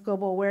 enhanced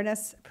global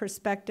awareness,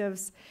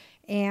 perspectives,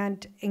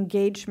 and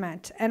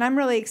engagement. And I'm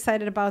really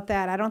excited about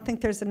that. I don't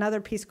think there's another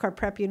Peace Corps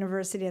Prep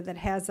university that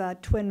has a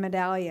twin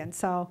medallion,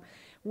 so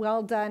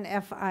well done,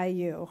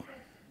 FIU.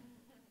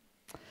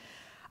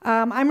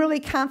 I'm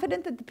really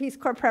confident that the Peace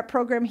Corps Prep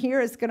program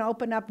here is going to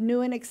open up new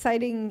and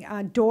exciting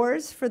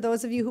doors for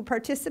those of you who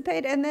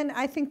participate, and then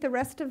I think the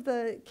rest of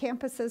the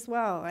campus as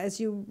well, as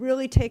you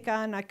really take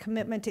on a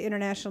commitment to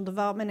international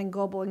development and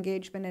global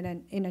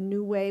engagement in a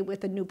new way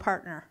with a new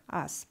partner,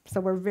 us. So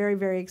we're very,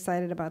 very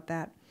excited about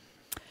that.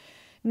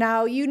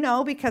 Now, you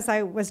know, because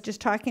I was just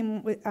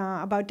talking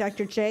about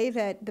Dr. J,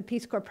 that the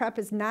Peace Corps Prep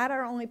is not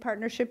our only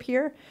partnership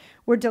here.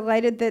 We're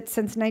delighted that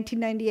since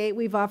 1998,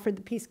 we've offered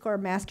the Peace Corps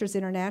Masters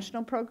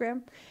International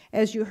Program.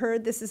 As you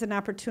heard, this is an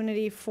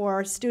opportunity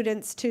for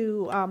students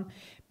to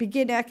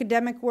begin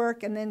academic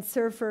work and then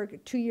serve for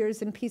 2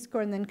 years in Peace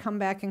Corps and then come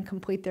back and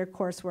complete their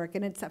coursework.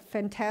 And it's a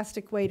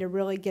fantastic way to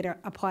really get an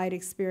applied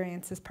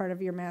experience as part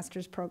of your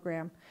master's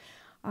program.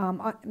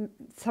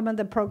 Some of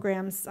the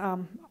programs,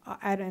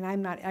 and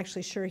I'm not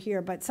actually sure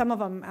here, but some of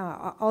them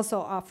also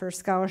offer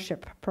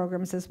scholarship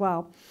programs as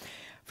well.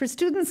 For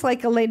students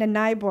like Elena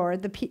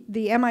Nybor,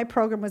 the MI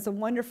program was a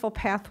wonderful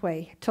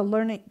pathway to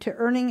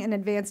earning an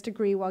advanced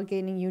degree while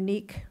gaining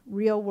unique,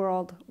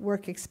 real-world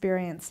work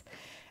experience.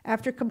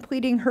 After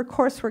completing her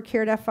coursework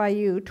here at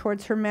FIU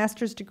towards her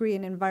master's degree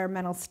in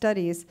environmental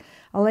studies,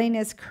 Elena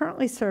is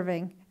currently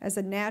serving as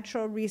a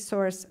natural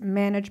resource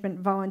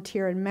management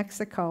volunteer in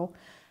Mexico,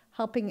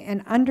 helping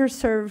an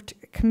underserved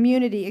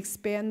community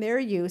expand their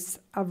use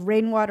of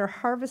rainwater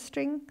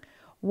harvesting,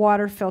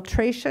 water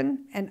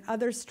filtration, and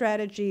other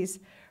strategies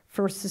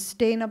for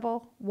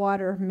sustainable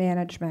water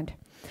management.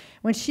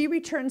 When she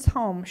returns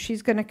home,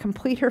 she's going to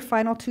complete her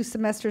final 2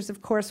 semesters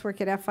of coursework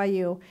at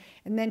FIU,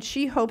 and then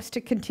she hopes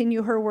to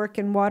continue her work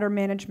in water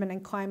management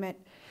and climate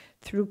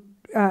through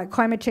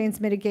climate change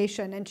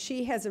mitigation, and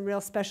she has a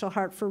real special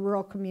heart for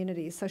rural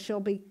communities, so she'll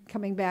be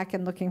coming back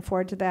and looking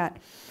forward to that.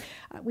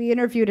 We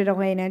interviewed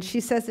Elena, and she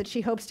says that she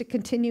hopes to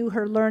continue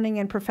her learning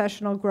and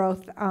professional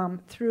growth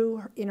through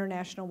her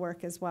international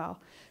work as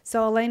well.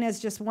 So Elena is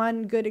just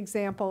one good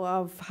example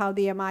of how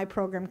the MI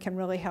program can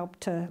really help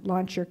to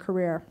launch your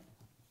career.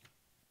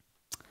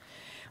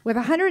 With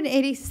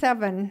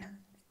 187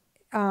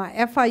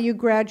 FIU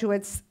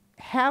graduates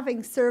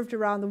having served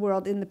around the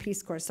world in the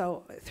Peace Corps.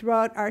 So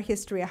throughout our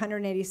history,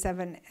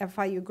 187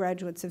 FIU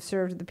graduates have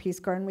served in the Peace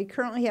Corps, and we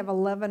currently have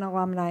 11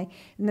 alumni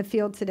in the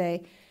field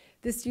today.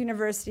 This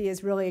university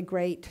is really a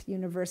great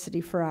university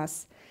for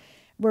us.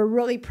 We're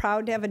really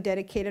proud to have a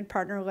dedicated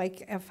partner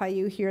like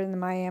FIU here in the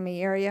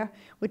Miami area,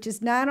 which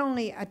is not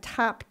only a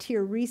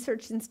top-tier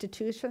research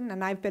institution,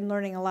 and I've been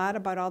learning a lot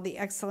about all the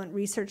excellent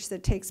research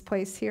that takes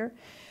place here,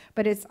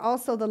 but it's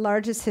also the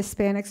largest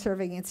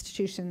Hispanic-serving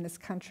institution in this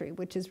country,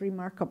 which is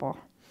remarkable.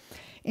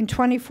 In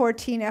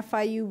 2014,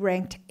 FIU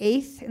ranked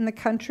 8th in the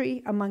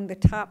country among the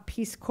top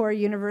Peace Corps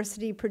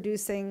university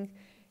producing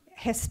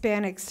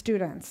Hispanic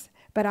students.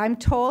 But I'm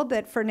told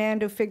that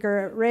Fernando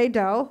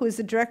Figueiredo, who's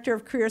the Director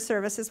of Career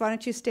Services, why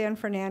don't you stand,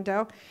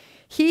 Fernando?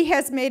 He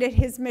has made it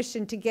his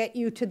mission to get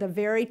you to the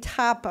very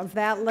top of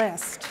that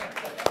list.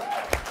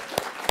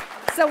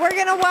 So we're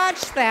going to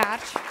watch that.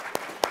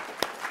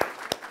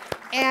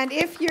 And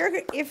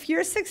if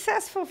you're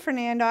successful,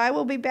 Fernando, I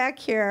will be back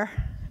here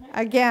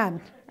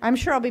again. I'm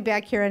sure I'll be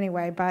back here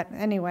anyway, but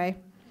anyway.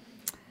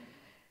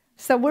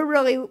 So we're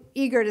really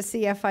eager to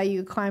see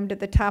FIU climb to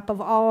the top of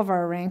all of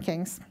our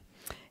rankings.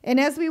 And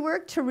as we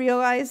work to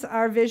realize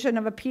our vision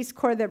of a Peace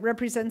Corps that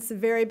represents the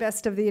very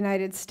best of the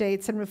United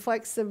States and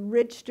reflects the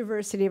rich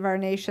diversity of our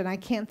nation, I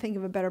can't think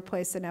of a better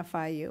place than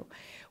FIU.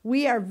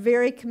 We are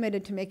very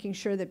committed to making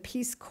sure that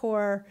Peace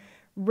Corps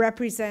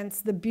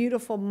represents the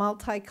beautiful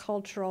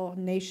multicultural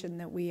nation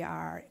that we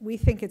are. We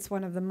think it's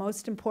one of the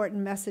most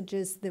important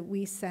messages that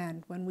we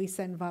send when we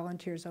send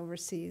volunteers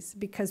overseas,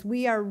 because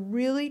we are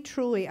really,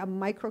 truly a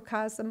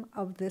microcosm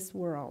of this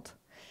world.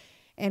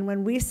 And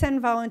when we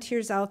send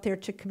volunteers out there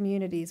to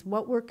communities,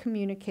 what we're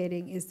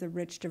communicating is the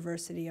rich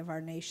diversity of our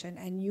nation,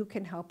 and you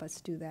can help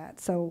us do that.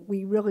 So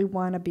we really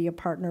want to be a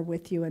partner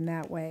with you in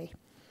that way.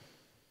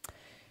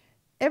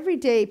 Every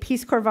day,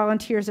 Peace Corps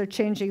volunteers are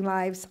changing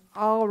lives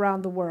all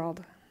around the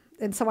world.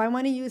 And so I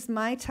want to use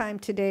my time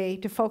today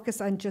to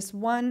focus on just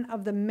one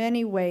of the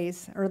many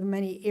ways or the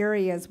many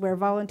areas where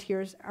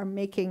volunteers are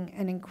making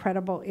an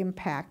incredible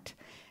impact.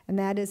 And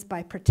that is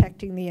by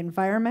protecting the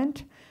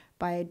environment,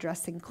 by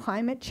addressing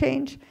climate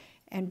change,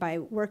 and by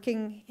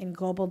working in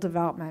global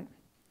development.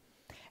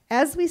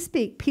 As we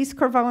speak, Peace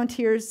Corps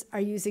volunteers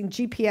are using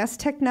GPS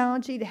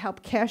technology to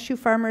help cashew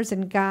farmers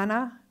in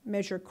Ghana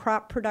measure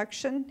crop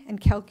production and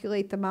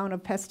calculate the amount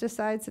of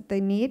pesticides that they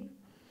need,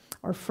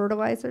 or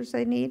fertilizers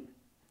they need,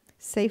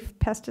 safe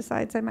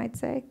pesticides, I might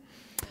say.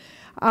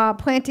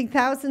 Planting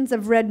thousands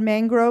of red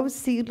mangrove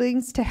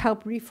seedlings to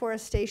help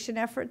reforestation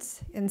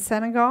efforts in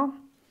Senegal,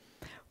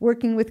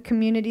 working with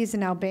communities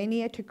in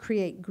Albania to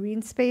create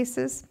green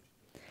spaces,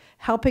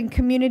 helping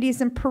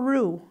communities in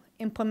Peru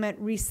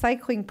implement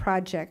recycling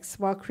projects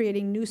while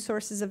creating new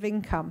sources of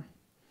income,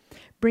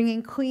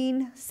 bringing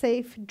clean,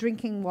 safe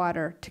drinking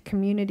water to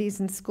communities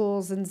and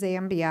schools in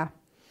Zambia,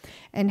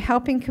 and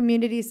helping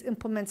communities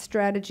implement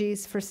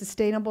strategies for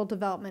sustainable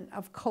development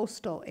of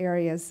coastal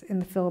areas in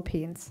the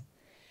Philippines.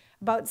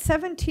 About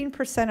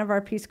 17% of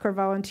our Peace Corps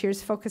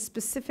volunteers focus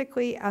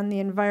specifically on the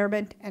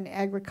environment and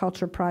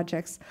agriculture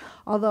projects,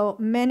 although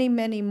many,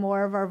 many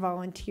more of our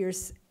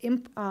volunteers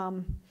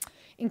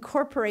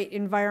incorporate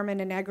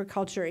environment and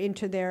agriculture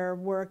into their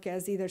work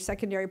as either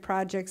secondary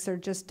projects or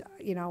just,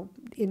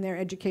 in their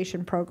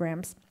education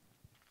programs.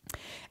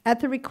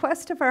 At the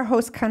request of our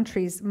host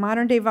countries,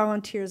 modern-day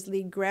volunteers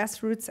lead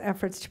grassroots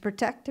efforts to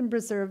protect and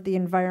preserve the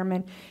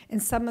environment in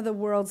some of the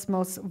world's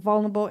most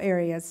vulnerable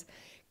areas,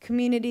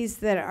 communities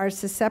that are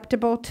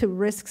susceptible to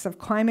risks of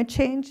climate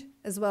change,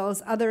 as well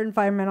as other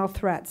environmental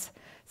threats,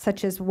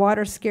 such as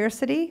water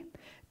scarcity,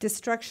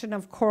 destruction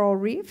of coral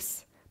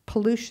reefs,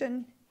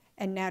 pollution,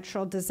 and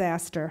natural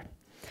disaster.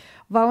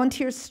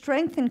 Volunteers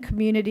strengthen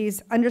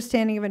communities'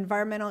 understanding of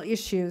environmental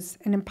issues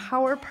and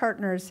empower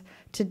partners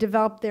to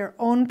develop their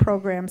own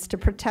programs to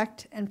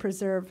protect and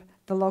preserve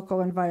the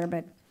local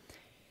environment.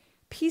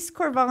 Peace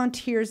Corps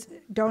volunteers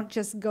don't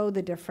just go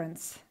the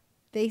difference,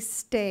 they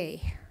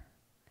stay.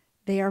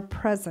 They are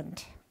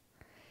present,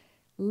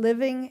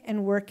 living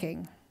and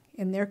working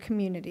in their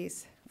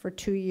communities for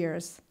 2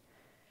 years.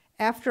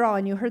 After all,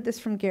 and you heard this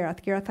from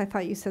Gareth. Gareth, I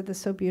thought you said this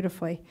so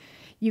beautifully.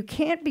 You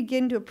can't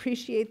begin to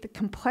appreciate the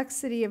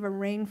complexity of a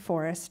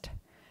rainforest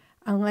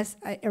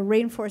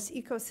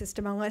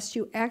ecosystem unless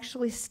you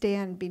actually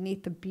stand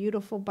beneath the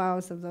beautiful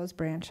boughs of those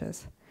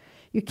branches.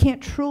 You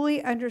can't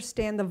truly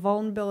understand the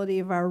vulnerability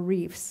of our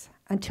reefs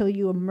until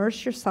you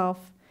immerse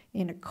yourself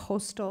in a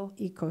coastal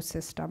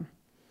ecosystem.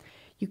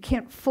 You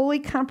can't fully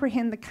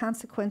comprehend the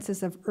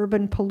consequences of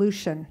urban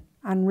pollution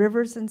on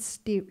rivers and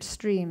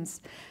streams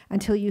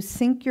until you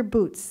sink your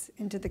boots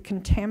into the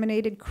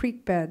contaminated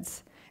creek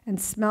beds and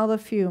smell the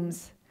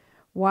fumes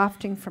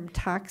wafting from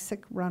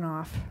toxic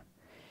runoff.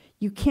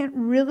 You can't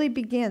really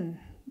begin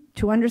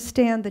to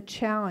understand the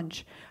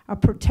challenge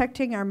of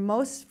protecting our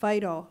most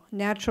vital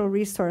natural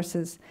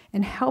resources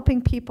and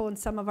helping people in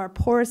some of our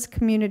poorest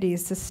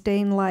communities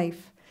sustain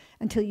life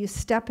until you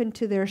step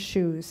into their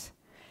shoes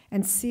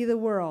and see the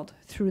world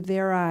through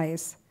their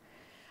eyes.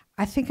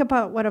 I think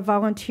about what a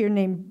volunteer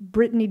named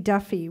Brittany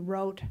Duffy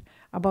wrote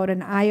about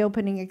an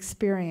eye-opening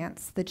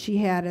experience that she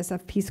had as a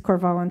Peace Corps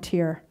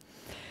volunteer.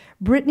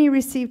 Brittany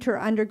received her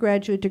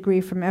undergraduate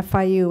degree from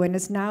FIU and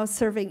is now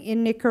serving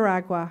in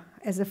Nicaragua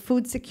as a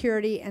food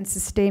security and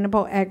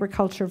sustainable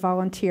agriculture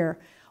volunteer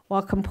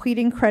while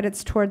completing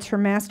credits towards her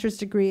master's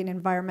degree in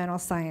environmental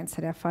science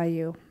at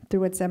FIU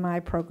through its MI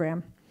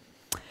program.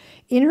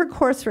 In her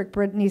coursework,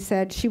 Brittany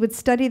said she would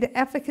study the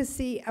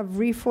efficacy of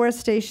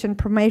reforestation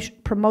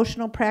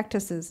promotional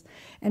practices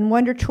and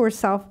wonder to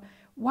herself,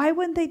 why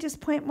wouldn't they just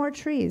plant more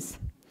trees?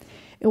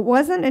 It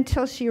wasn't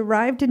until she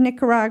arrived in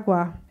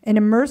Nicaragua and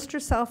immersed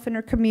herself in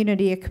her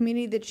community, a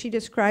community that she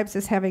describes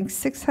as having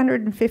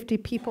 650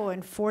 people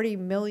and 40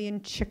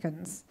 million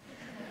chickens.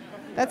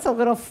 That's a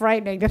little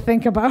frightening to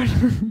think about.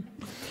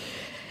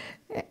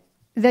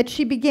 that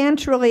she began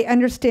to really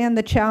understand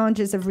the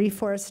challenges of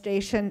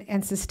reforestation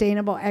and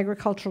sustainable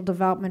agricultural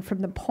development from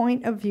the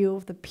point of view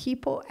of the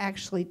people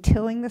actually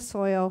tilling the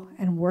soil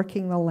and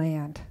working the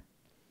land.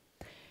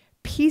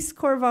 Peace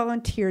Corps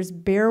volunteers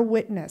bear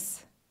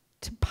witness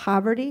to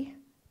poverty,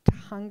 to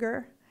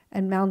hunger,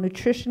 and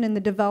malnutrition in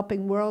the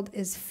developing world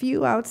as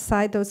few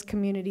outside those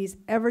communities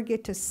ever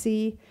get to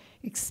see,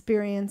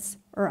 experience,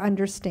 or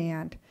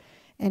understand.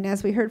 And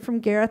as we heard from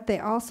Gareth, they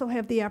also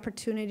have the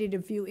opportunity to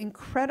view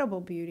incredible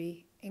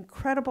beauty,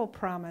 incredible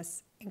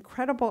promise,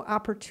 incredible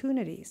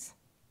opportunities.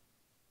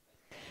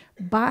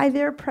 By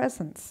their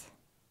presence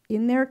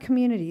in their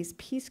communities,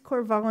 Peace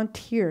Corps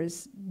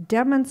volunteers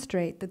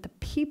demonstrate that the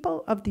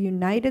people of the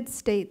United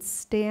States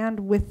stand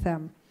with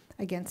them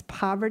against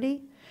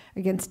poverty,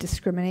 against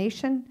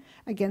discrimination,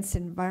 against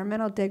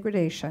environmental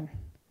degradation.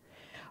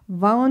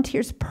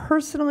 Volunteers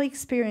personally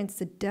experience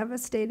the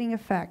devastating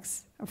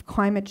effects of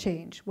climate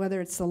change,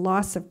 whether it's the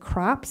loss of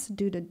crops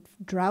due to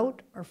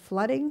drought or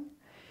flooding,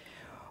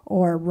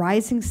 or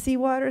rising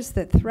seawaters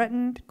that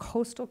threaten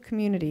coastal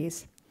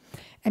communities.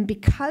 And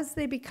because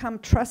they become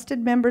trusted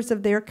members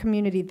of their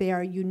community, they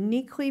are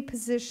uniquely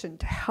positioned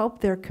to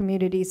help their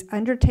communities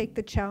undertake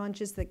the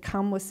challenges that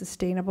come with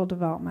sustainable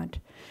development.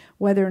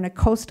 Whether in a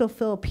coastal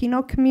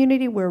Filipino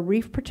community where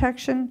reef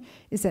protection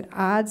is at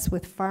odds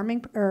with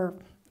farming or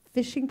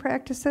fishing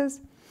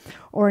practices,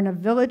 or in a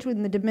village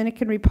in the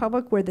Dominican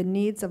Republic where the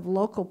needs of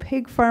local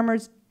pig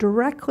farmers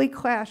directly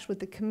clash with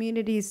the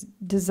community's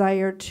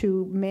desire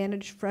to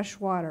manage fresh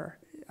water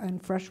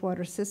and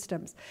freshwater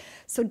systems.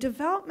 So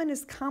development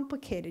is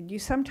complicated. You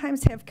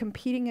sometimes have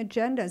competing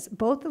agendas,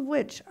 both of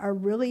which are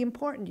really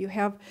important. You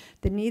have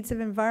the needs of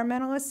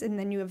environmentalists, and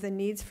then you have the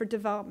needs for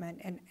development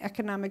and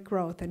economic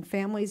growth, and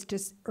families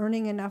just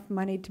earning enough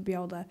money to be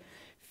able to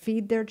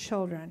feed their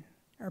children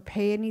or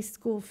pay any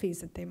school fees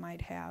that they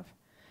might have.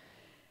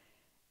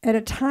 At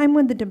a time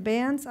when the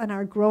demands on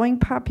our growing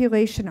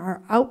population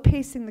are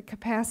outpacing the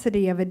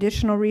capacity of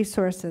additional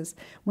resources,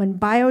 when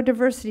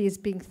biodiversity is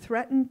being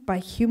threatened by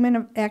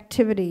human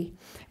activity,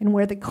 and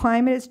where the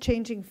climate is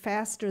changing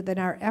faster than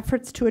our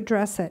efforts to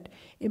address it,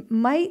 it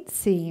might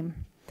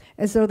seem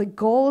as though the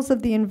goals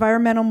of the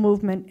environmental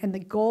movement and the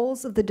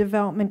goals of the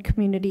development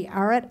community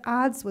are at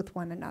odds with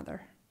one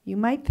another. You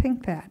might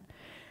think that.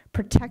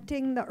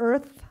 Protecting the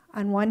earth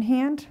on one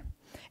hand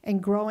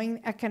and growing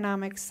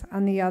economics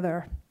on the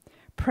other.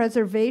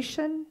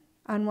 Preservation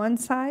on one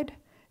side,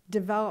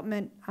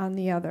 development on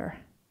the other.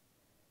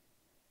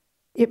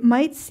 It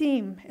might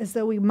seem as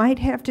though we might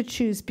have to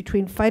choose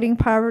between fighting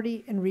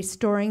poverty and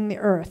restoring the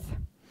earth.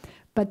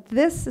 But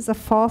this is a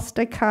false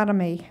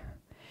dichotomy,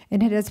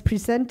 and it is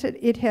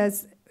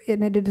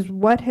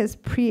what has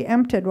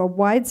preempted a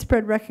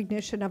widespread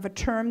recognition of a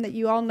term that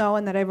you all know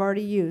and that I've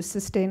already used,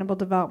 sustainable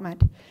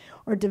development,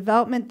 or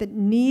development that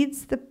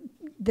meets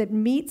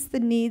the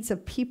needs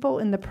of people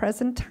in the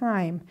present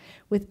time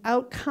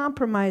without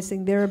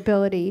compromising their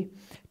ability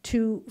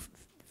to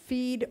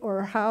feed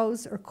or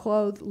house or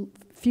clothe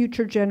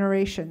future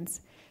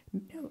generations,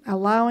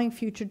 allowing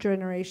future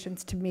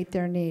generations to meet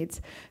their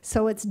needs.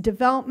 So it's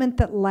development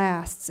that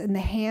lasts in the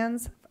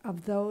hands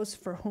of those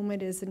for whom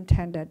it is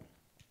intended.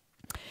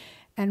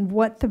 And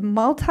what the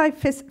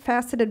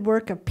multifaceted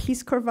work of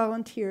Peace Corps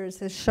volunteers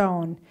has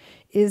shown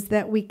is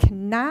that we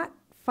cannot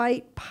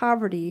fight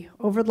poverty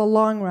over the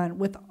long run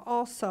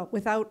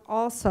without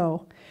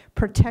also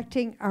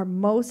protecting our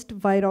most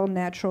vital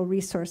natural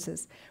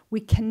resources.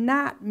 We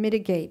cannot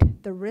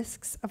mitigate the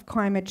risks of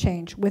climate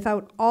change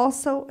without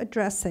also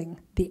addressing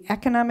the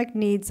economic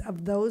needs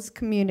of those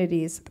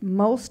communities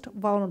most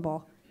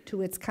vulnerable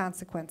to its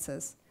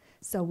consequences.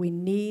 So we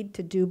need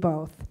to do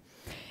both.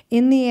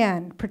 In the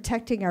end,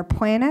 protecting our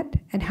planet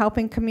and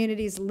helping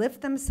communities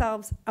lift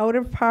themselves out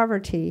of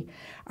poverty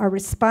are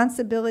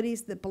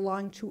responsibilities that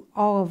belong to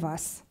all of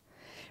us,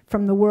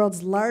 from the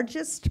world's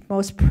largest,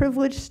 most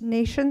privileged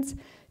nations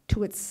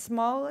to its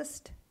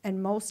smallest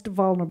and most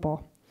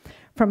vulnerable.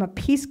 From a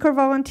Peace Corps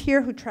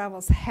volunteer who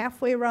travels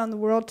halfway around the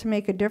world to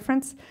make a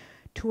difference,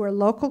 to our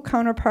local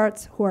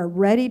counterparts who are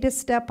ready to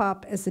step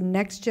up as the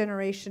next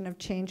generation of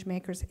change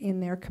makers in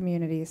their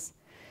communities.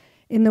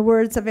 In the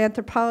words of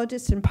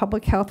anthropologist and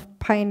public health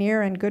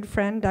pioneer and good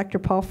friend, Dr.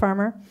 Paul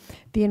Farmer,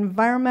 the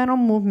environmental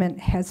movement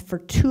has for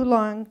too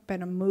long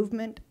been a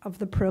movement of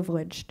the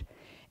privileged.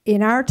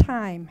 In our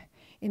time,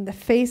 in the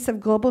face of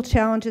global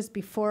challenges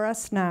before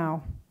us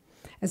now,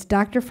 as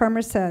Dr.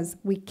 Farmer says,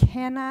 we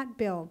cannot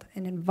build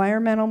an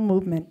environmental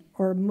movement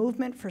or a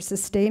movement for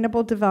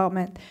sustainable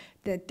development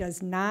that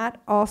does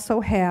not also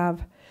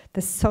have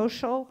the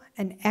social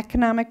and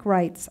economic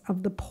rights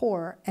of the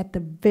poor at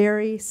the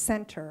very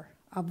center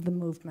of the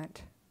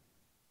movement.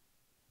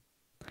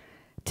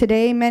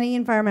 Today, many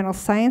environmental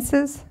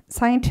scientists,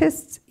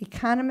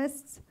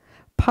 economists,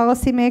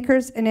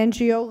 policymakers, and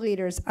NGO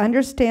leaders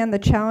understand the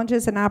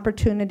challenges and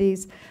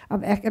opportunities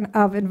of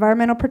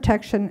environmental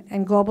protection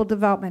and global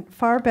development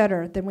far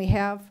better than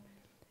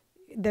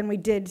we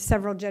did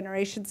several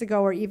generations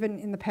ago or even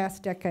in the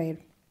past decade.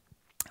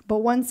 But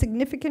one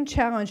significant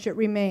challenge that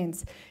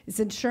remains is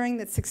ensuring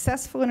that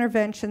successful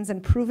interventions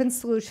and proven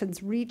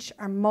solutions reach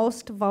our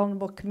most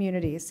vulnerable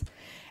communities.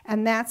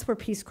 And that's where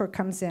Peace Corps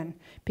comes in,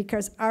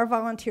 because our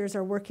volunteers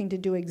are working to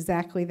do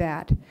exactly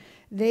that.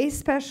 They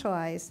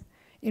specialize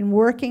in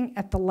working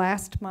at the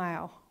last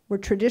mile, where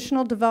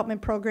traditional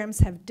development programs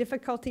have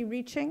difficulty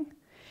reaching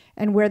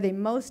and where they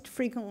most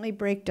frequently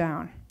break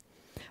down.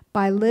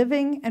 By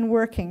living and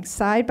working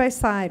side by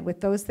side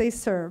with those they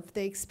serve,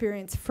 they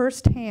experience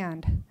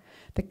firsthand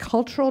the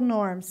cultural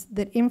norms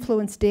that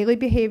influence daily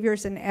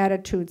behaviors and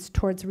attitudes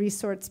towards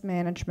resource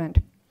management.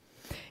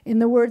 In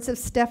the words of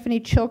Stephanie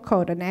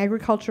Chilcote, an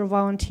agricultural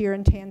volunteer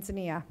in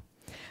Tanzania,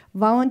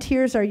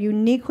 volunteers are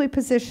uniquely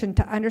positioned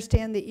to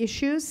understand the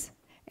issues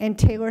and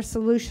tailor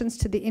solutions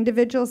to the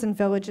individuals and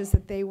villages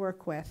that they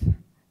work with.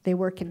 They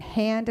work in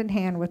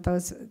hand with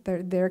those,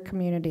 their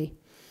community.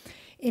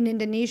 In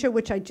Indonesia,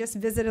 which I just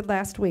visited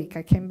last week,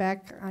 I came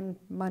back on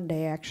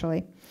Monday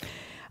actually,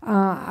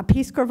 a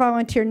Peace Corps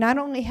volunteer not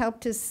only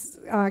helped his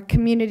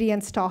community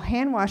install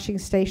hand washing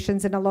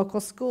stations in a local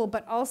school,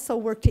 but also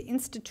worked to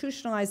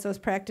institutionalize those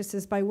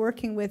practices by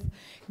working with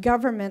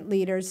government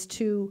leaders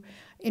to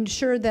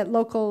ensure that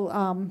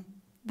local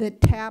the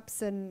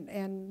taps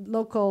and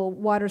local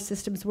water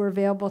systems were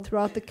available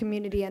throughout the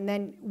community, and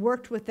then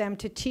worked with them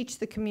to teach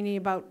the community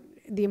about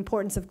the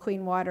importance of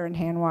clean water and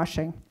hand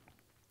washing.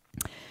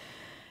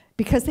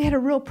 Because they had a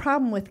real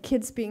problem with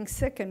kids being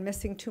sick and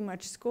missing too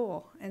much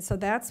school. And so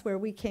that's where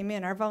we came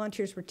in. Our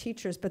volunteers were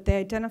teachers, but they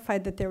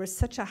identified that there was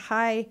such a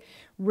high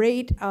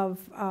rate of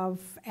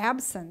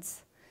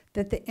absence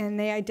and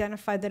they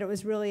identified that it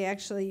was really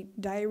actually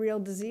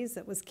diarrheal disease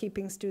that was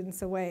keeping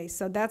students away.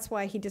 So that's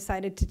why he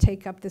decided to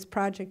take up this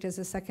project as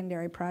a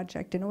secondary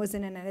project. And it was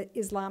in an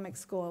Islamic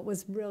school. It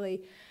was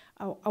really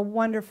a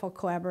wonderful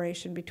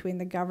collaboration between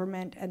the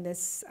government and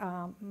this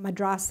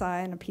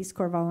madrasa and a Peace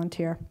Corps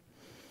volunteer.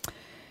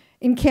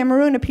 In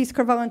Cameroon, a Peace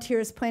Corps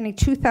volunteer is planting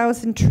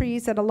 2,000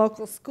 trees at a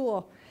local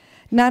school,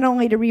 not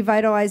only to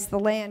revitalize the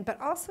land, but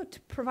also to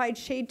provide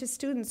shade to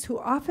students who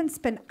often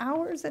spend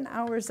hours and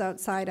hours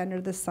outside under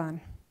the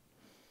sun.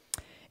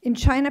 In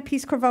China,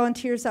 Peace Corps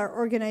volunteers are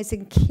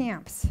organizing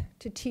camps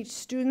to teach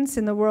students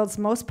in the world's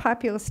most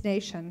populous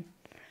nation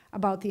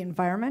about the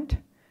environment,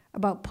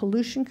 about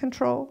pollution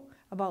control,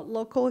 about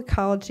local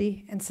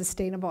ecology, and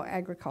sustainable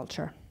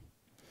agriculture.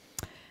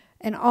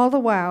 And all the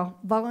while,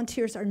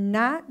 volunteers are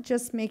not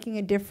just making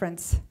a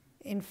difference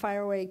in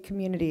faraway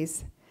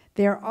communities.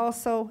 They are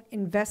also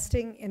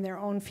investing in their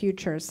own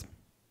futures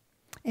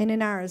and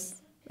in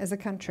ours as a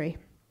country.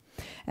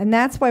 And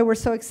that's why we're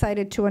so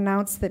excited to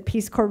announce that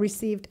Peace Corps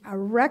received a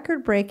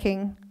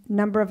record-breaking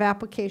number of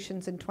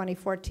applications in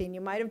 2014.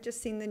 You might have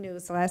just seen the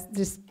news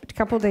just a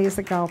couple days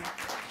ago.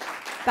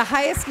 The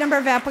highest number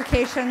of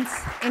applications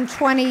in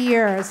 20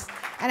 years.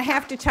 And I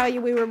have to tell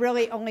you, we were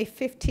really only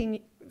 15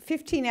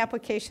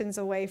 applications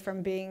away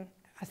from being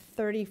a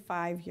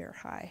 35-year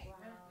high. Wow.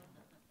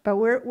 But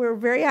we're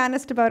very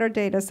honest about our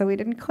data, so we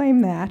didn't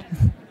claim that.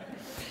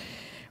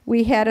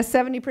 We had a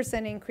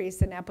 70%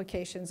 increase in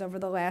applications over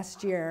the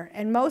last year,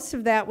 and most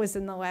of that was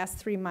in the last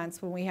 3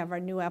 months when we have our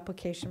new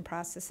application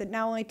process. It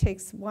now only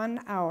takes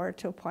 1 hour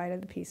to apply to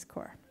the Peace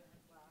Corps.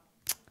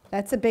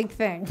 That's a big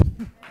thing.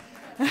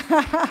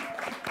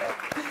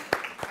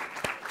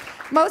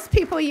 Most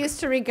people used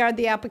to regard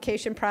the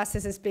application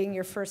process as being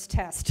your first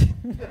test.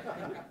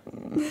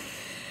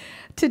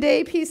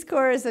 Today, Peace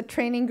Corps is a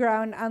training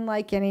ground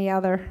unlike any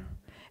other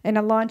and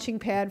a launching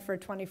pad for a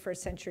 21st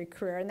century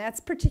career. And that's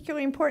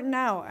particularly important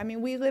now. I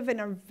mean, we live in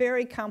a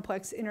very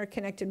complex,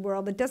 interconnected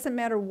world. It doesn't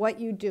matter what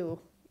you do,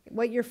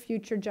 what your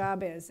future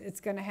job is,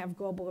 it's going to have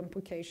global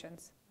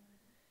implications.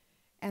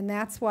 And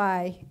that's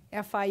why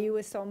FIU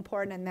is so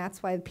important, and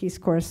that's why the Peace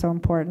Corps is so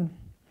important.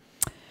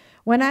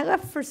 When I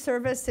left for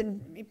service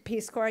in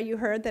Peace Corps, you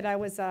heard that I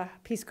was a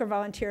Peace Corps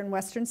volunteer in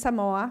Western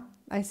Samoa.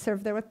 I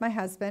served there with my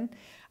husband.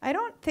 I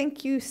don't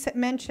think you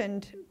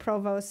mentioned,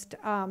 Provost,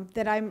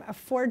 that I'm a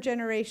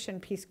 4-generation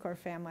Peace Corps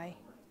family.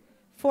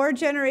 4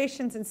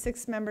 generations and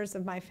 6 members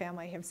of my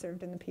family have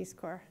served in the Peace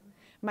Corps.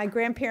 My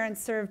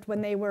grandparents served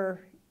when they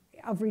were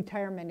of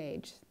retirement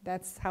age.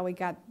 That's how we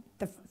got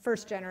the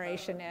first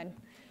generation in.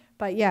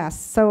 But yes,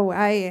 so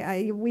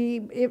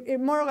it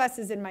more or less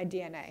is in my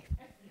DNA.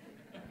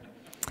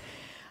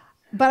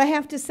 But I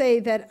have to say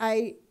that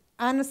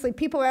honestly,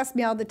 people ask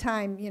me all the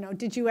time, you know,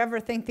 did you ever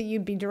think that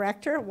you'd be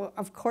director? Well,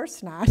 of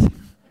course not.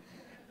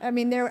 I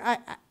mean,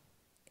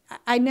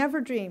 I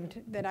never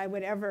dreamed that I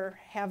would ever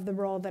have the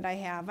role that I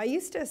have. I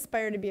used to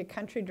aspire to be a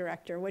country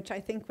director, which I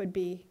think would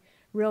be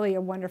really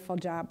a wonderful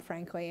job,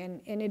 frankly,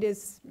 and it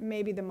is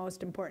maybe the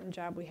most important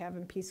job we have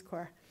in Peace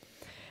Corps.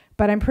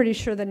 But I'm pretty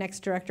sure the next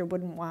director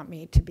wouldn't want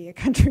me to be a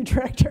country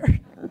director.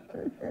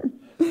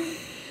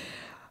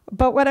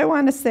 But what I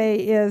want to say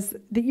is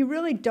that you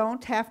really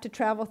don't have to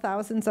travel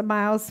thousands of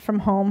miles from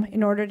home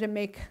in order to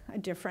make a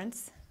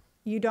difference.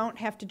 You don't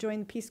have to join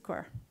the Peace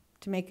Corps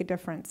to make a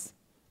difference.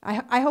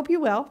 I hope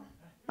you will.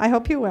 I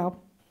hope you will.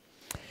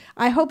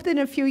 I hope that in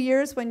a few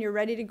years when you're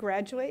ready to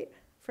graduate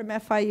from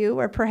FIU,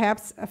 or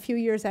perhaps a few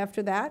years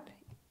after that,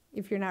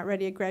 if you're not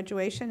ready at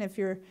graduation, if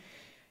you're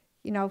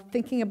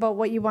thinking about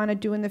what you want to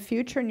do in the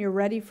future and you're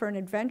ready for an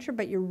adventure,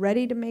 but you're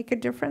ready to make a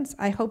difference,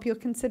 I hope you'll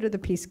consider the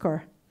Peace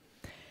Corps.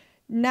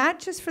 Not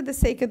just for the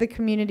sake of the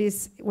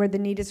communities where the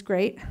need is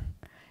great,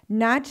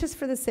 not just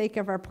for the sake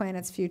of our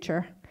planet's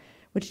future,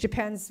 which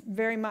depends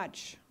very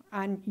much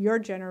on your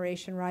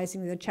generation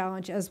rising to the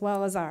challenge as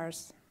well as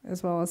ours,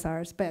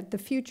 but the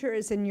future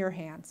is in your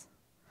hands.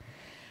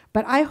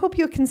 But I hope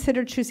you'll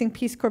consider choosing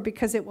Peace Corps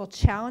because it will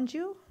challenge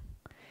you,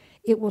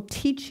 it will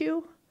teach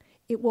you,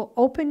 it will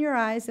open your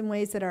eyes in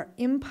ways that are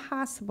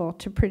impossible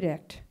to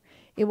predict.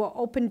 It will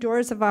open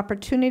doors of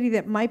opportunity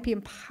that might be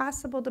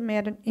impossible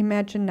to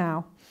imagine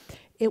now.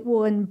 It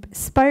will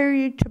inspire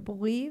you to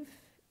believe,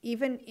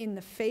 even in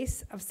the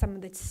face of some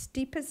of the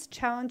steepest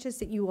challenges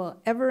that you will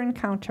ever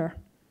encounter.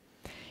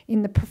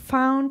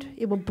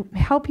 It will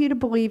help you to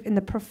believe in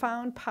the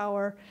profound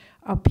power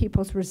of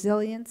people's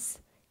resilience,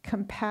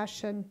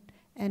 compassion,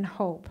 and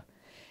hope.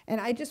 And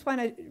I just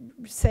want to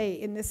say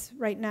in this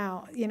right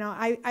now,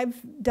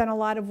 I've done a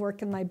lot of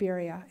work in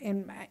Liberia,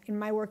 and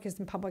my work is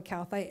in public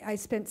health. I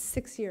spent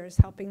 6 years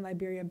helping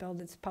Liberia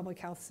build its public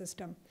health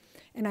system,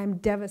 and I'm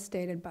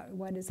devastated by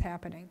what is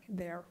happening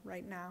there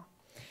right now.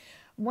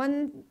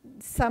 One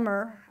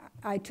summer,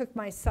 I took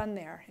my son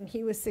there, and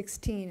he was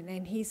 16,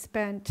 and he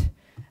spent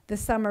the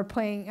summer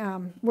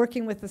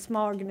working with a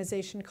small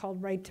organization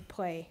called Right to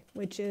Play,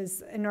 which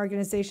is an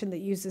organization that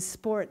uses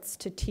sports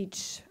to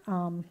teach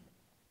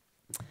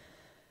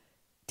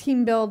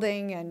team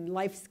building and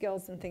life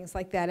skills and things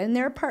like that. And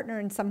they're a partner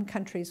in some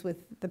countries with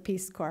the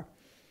Peace Corps.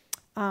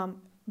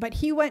 But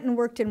he went and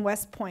worked in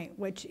West Point,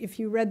 which if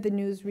you read the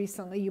news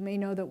recently, you may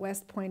know that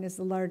West Point is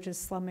the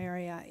largest slum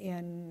area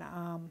in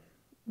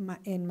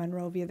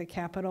Monrovia, the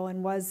capital,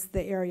 and was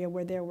the area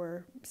where there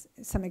were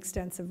some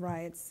extensive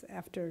riots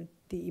after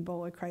the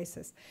Ebola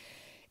crisis.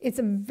 It's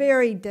a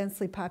very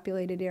densely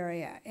populated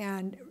area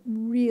and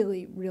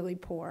really, really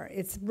poor.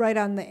 It's right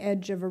on the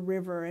edge of a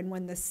river, and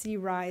when the sea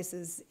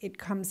rises, it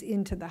comes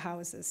into the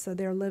houses. So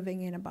they're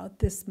living in about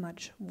this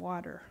much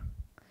water.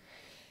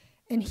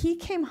 And he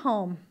came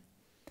home,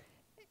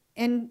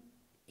 and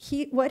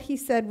what he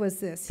said was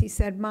this. He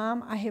said,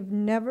 "Mom, I have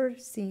never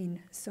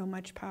seen so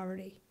much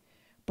poverty.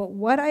 But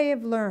what I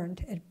have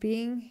learned at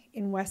being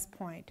in West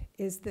Point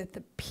is that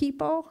the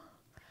people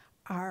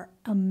are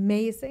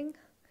amazing,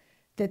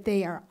 that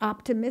they are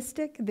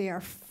optimistic, they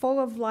are full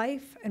of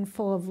life and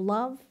full of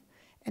love.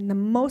 And the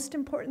most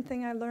important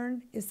thing I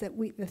learned is that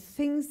the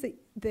things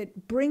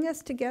that bring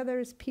us together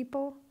as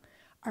people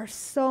are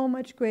so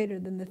much greater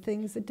than the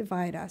things that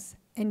divide us.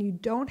 And you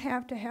don't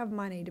have to have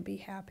money to be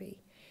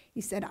happy."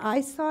 He said,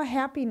 "I saw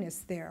happiness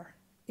there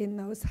in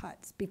those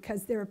huts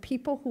because there are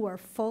people who are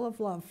full of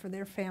love for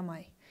their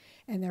family,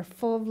 and they're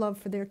full of love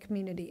for their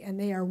community, and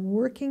they are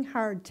working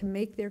hard to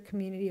make their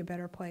community a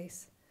better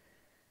place."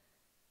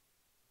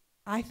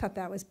 I thought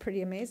that was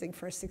pretty amazing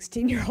for a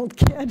 16-year-old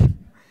kid.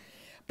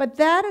 But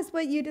that is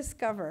what you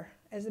discover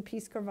as a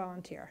Peace Corps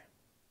volunteer.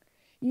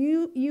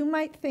 You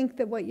might think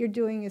that what you're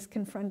doing is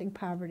confronting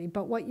poverty,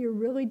 but what you're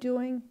really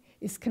doing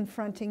is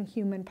confronting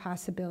human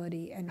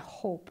possibility and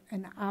hope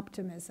and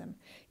optimism.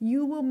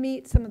 You will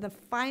meet some of the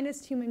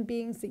finest human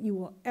beings that you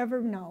will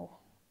ever know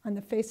on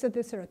the face of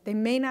this earth. They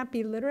may not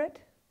be literate.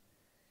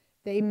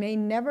 They may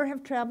never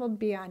have traveled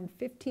beyond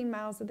 15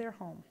 miles of their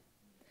home.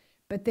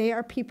 But they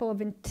are people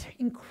of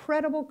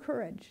incredible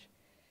courage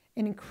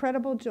and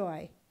incredible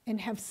joy and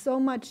have so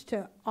much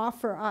to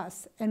offer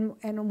us. And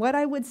what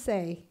I would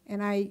say, and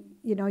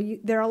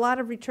there are a lot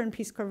of returned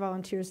Peace Corps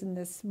volunteers in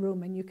this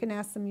room, and you can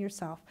ask them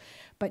yourself,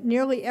 but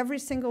nearly every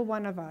single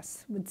one of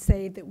us would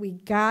say that we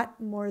got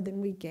more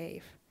than we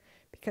gave,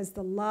 because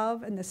the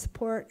love and the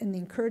support and the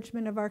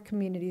encouragement of our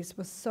communities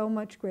was so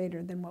much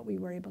greater than what we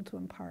were able to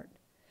impart.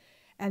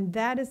 And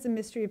that is the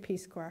mystery of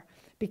Peace Corps.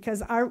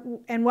 Because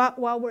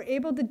while we're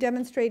able to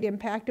demonstrate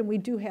impact, and we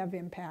do have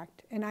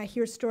impact, and I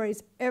hear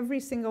stories every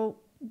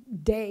single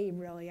day,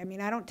 really. I mean,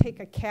 I don't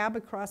take a cab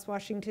across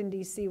Washington,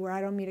 D.C. where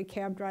I don't meet a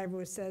cab driver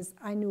who says,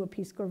 "I knew a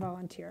Peace Corps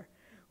volunteer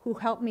who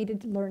helped me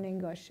to learn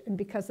English, and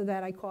because of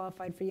that I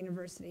qualified for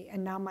university,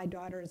 and now my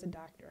daughter is a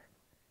doctor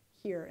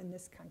here in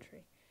this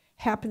country."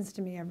 Happens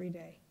to me every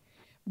day.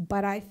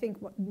 But I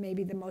think what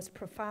maybe the most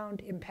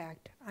profound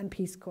impact on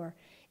Peace Corps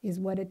is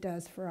what it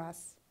does for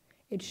us.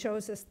 It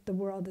shows us the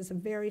world is a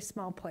very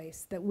small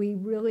place, that we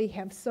really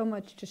have so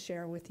much to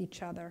share with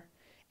each other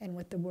and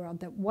with the world,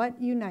 that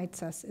what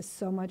unites us is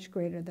so much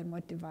greater than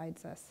what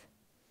divides us.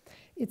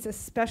 It's a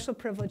special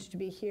privilege to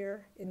be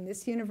here in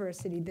this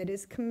university that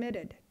is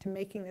committed to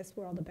making this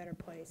world a better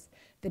place,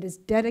 that is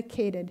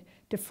dedicated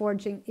to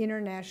forging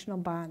international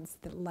bonds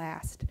that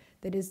last,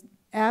 that is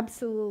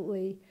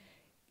absolutely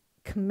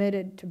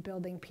committed to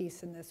building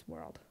peace in this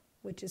world,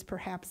 which is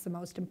perhaps the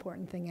most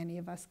important thing any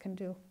of us can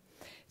do.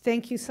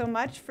 Thank you so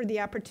much for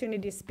the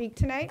opportunity to speak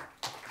tonight.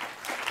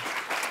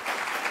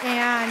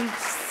 And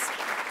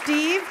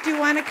Steve, do you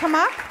want to come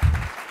up?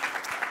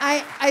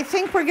 I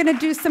think we're going to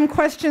do some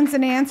questions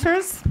and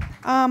answers.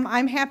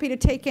 I'm happy to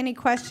take any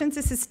questions.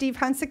 This is Steve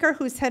Hunsaker,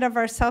 who's head of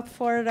our South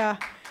Florida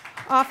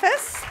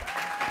office.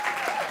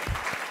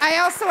 I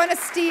also want to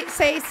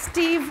say,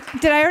 Steve,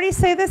 did I already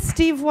say this?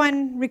 Steve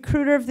won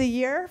Recruiter of the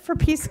Year for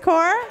Peace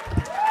Corps.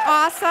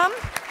 Awesome.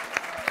 Okay,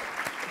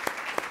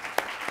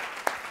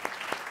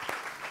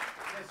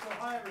 so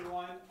hi,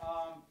 everyone.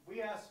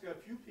 We asked a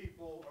few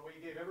people, or we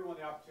gave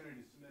everyone the opportunity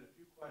to submit a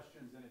few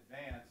questions in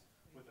advance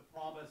with the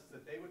promise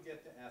that they would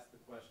get to ask the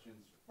questions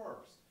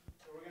first.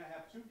 So we're going to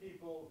have two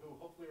people who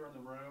hopefully are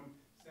in the room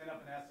stand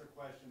up and ask their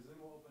questions, then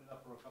we'll open it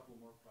up for a couple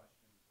more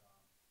questions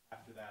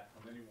after that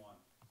from anyone.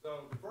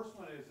 So the first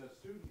one is a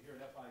student here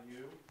at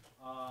FIU,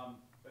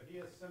 but he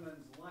is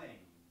Simmons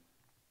Lane.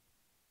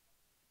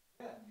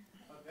 Yeah,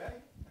 okay.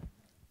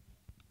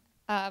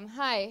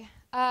 Hi.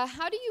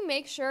 How do you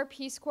make sure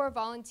Peace Corps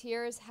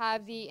volunteers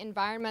have the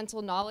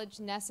environmental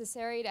knowledge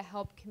necessary to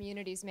help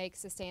communities make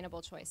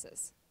sustainable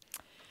choices?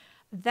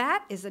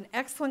 That is an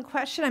excellent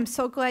question. I'm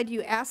so glad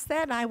you asked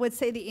that. And I would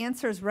say the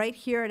answer is right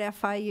here at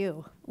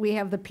FIU. We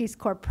have the Peace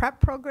Corps Prep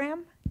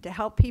program to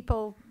help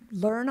people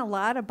learn a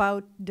lot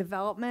about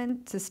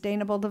development,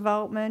 sustainable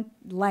development,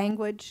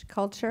 language,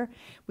 culture.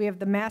 We have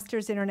the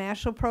Masters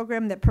International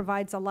program that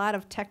provides a lot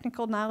of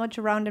technical knowledge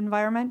around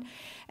environment.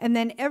 And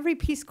then every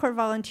Peace Corps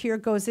volunteer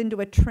goes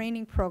into a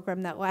training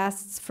program that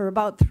lasts for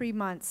about 3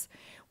 months,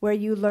 where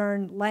you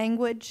learn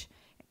language,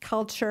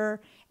 culture,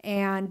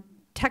 and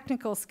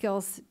technical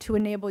skills to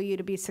enable you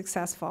to be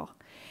successful.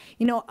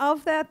 You know,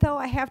 of that, though,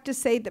 I have to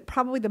say that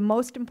probably the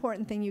most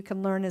important thing you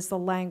can learn is the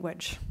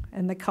language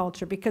and the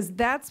culture, because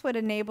that's what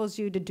enables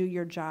you to do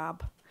your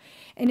job.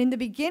 And in the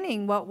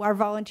beginning, what our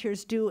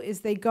volunteers do is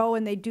they go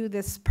and they do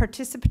this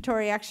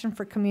participatory action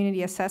for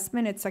community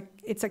assessment.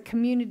 It's a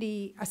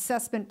community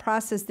assessment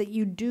process that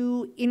you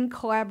do in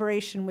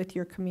collaboration with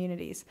your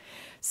communities.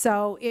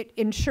 So it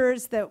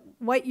ensures that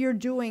what you're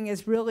doing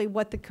is really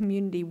what the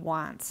community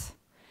wants.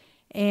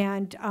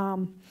 And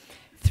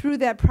through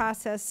that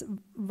process,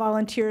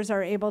 volunteers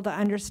are able to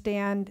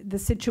understand the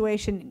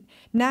situation,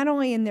 not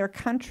only in their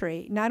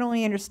country, not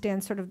only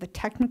understand sort of the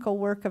technical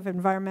work of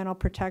environmental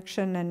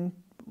protection and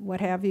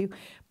what have you,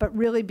 but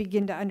really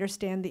begin to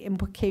understand the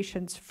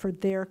implications for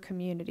their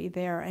community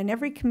there. And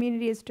every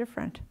community is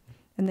different,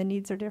 and the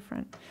needs are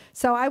different.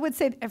 So I would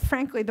say,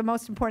 frankly, the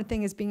most important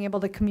thing is being able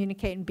to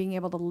communicate and being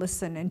able to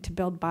listen and to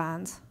build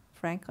bonds,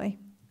 frankly.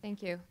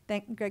 Thank you.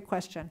 Great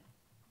question.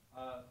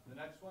 The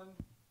next one,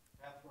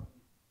 Catherine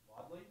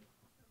Wadley.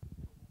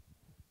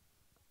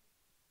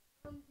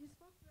 You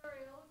spoke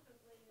very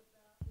eloquently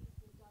about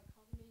the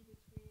dichotomy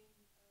between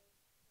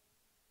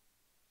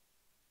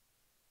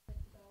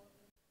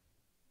development.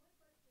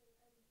 My question,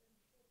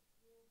 and you'll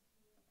be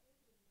thinking about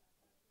that,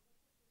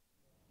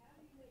 how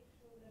do you make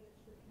sure that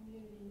it's your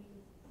community needs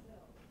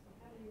itself? So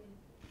how do you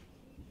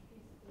teach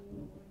people or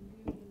use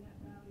in that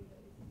value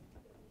that is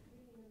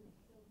treating them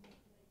still make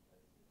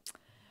those?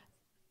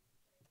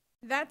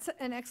 That's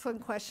an excellent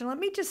question. Let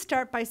me just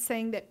start by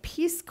saying that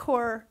Peace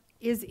Corps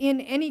is in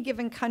any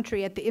given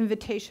country at the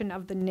invitation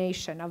of the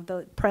nation, of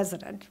the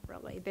president,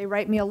 really. They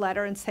write me a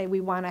letter and say,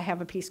 we want to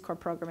have a Peace Corps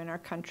program in our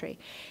country.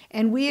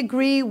 And we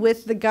agree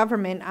with the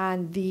government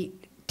on the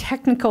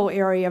technical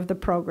area of the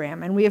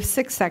program. And we have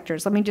 6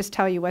 sectors. Let me just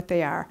tell you what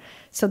they are.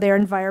 So they're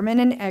environment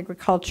and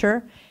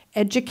agriculture,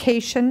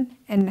 education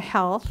and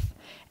health,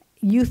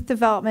 youth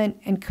development,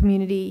 and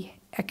community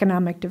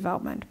economic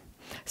development.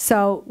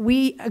 So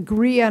we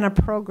agree on a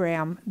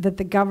program that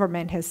the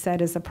government has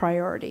said is a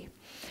priority.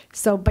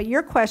 So, but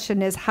your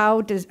question is, how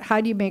do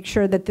you make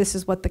sure that this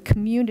is what the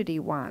community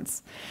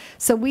wants?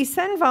 So we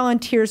send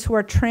volunteers who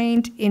are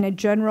trained in a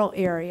general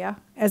area.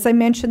 As I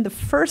mentioned, the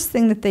first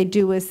thing that they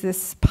do is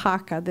this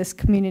PACA, this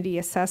community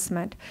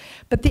assessment.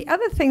 But the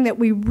other thing that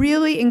we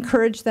really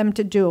encourage them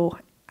to do,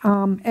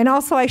 and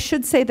also I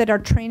should say that our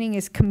training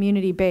is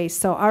community-based,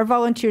 so our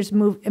volunteers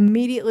move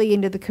immediately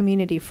into the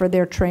community for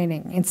their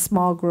training in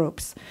small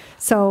groups.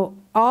 So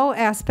all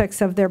aspects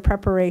of their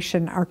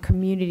preparation are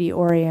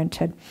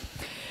community-oriented.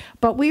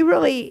 But we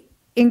really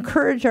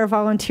encourage our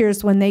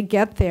volunteers when they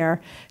get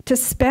there to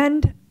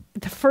spend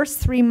the first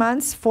 3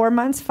 months, 4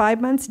 months, 5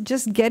 months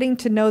just getting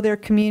to know their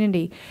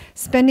community,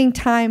 spending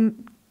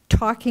time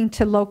talking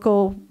to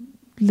local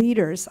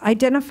leaders,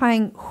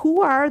 identifying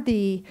who are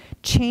the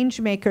change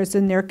makers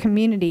in their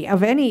community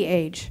of any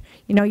age.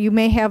 You know, you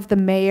may have the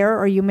mayor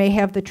or you may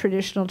have the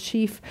traditional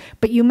chief,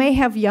 but you may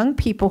have young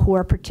people who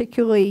are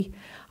particularly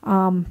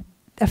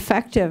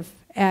effective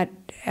at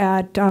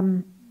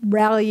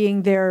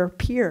rallying their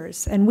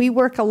peers. And we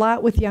work a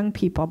lot with young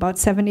people. About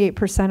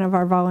 78% of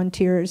our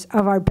volunteers,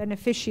 of our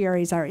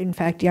beneficiaries are in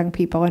fact young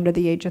people under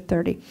the age of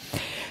 30.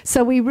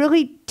 So we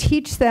really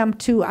teach them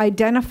to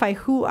identify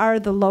who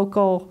are the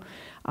local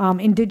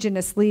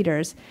indigenous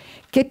leaders,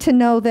 get to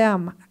know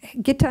them,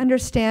 get to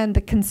understand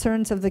the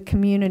concerns of the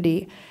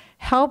community,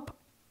 help,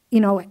 you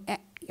know,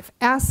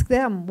 ask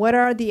them what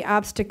are the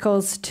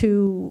obstacles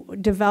to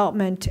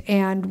development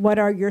and what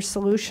are your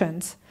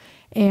solutions.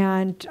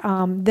 And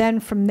then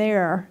from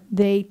there,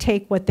 they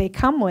take what they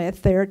come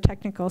with, their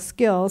technical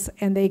skills,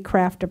 and they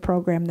craft a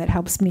program that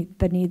helps meet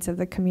the needs of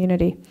the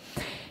community.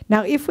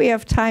 Now, if we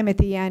have time at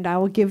the end, I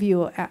will give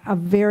you a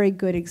very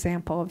good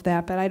example of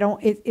that, but I don't,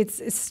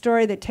 it's a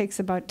story that takes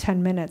about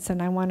 10 minutes,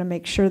 and I want to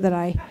make sure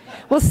that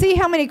we'll see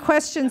how many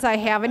questions I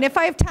have, and if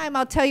I have time,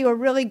 I'll tell you a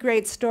really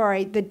great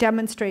story that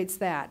demonstrates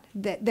that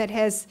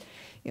has,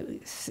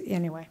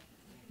 anyway.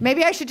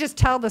 Maybe I should just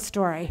tell the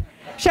story.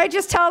 Should I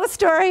just tell the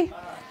story?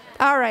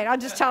 All right, I'll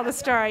just tell the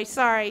story.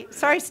 Sorry,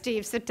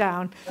 Steve, sit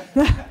down.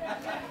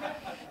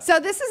 So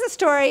this is a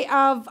story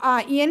of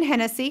Ian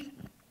Hennessy.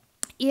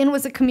 Ian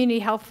was a community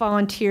health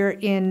volunteer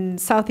in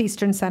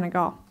southeastern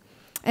Senegal,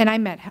 and I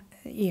met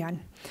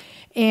Ian.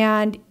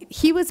 And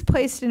he was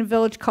placed in a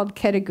village called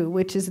Kédougou,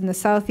 which is in the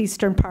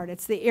southeastern part.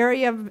 It's the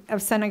area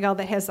of Senegal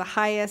that has the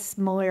highest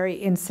malaria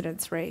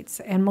incidence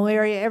rates. And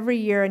malaria every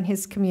year in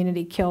his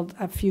community killed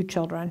a few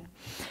children.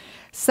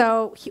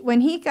 So when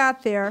he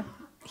got there,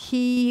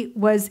 he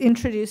was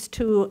introduced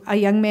to a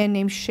young man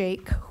named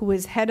Sheikh, who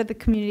was head of the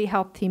community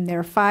health team.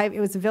 There were it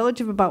was a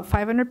village of about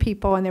 500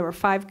 people, and there were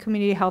 5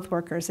 community health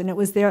workers. And it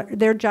was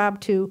their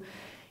job to,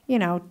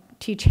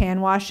 teach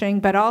hand washing,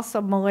 but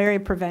also malaria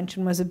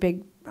prevention was a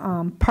big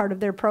part of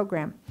their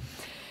program.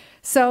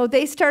 So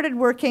they started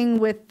working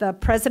with the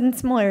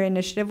President's Malaria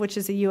Initiative, which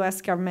is a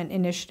U.S. government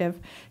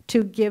initiative,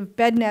 to give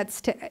bed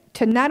nets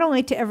to not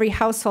only to every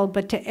household,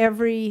 but to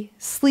every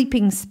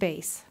sleeping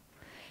space.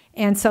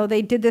 And so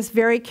they did this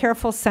very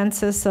careful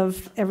census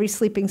of every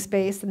sleeping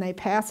space, and they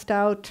passed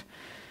out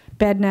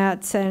bed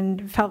nets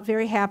and felt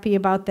very happy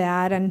about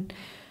that, and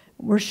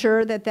were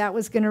sure that that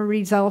was going to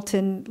result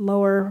in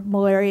lower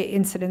malaria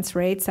incidence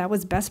rates. That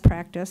was best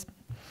practice.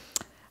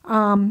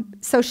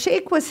 So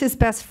Sheikh was his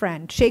best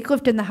friend. Sheikh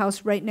lived in the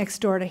house right next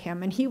door to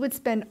him, and he would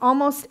spend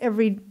almost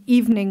every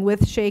evening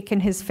with Sheikh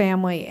and his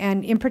family,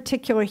 and in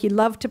particular, he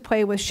loved to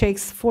play with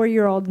Sheikh's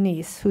 4-year-old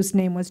niece, whose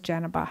name was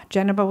Jenaba.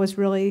 Jenaba was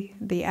really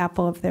the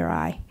apple of their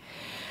eye.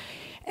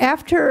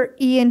 After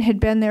Ian had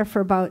been there for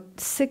about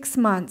 6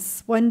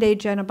 months, one day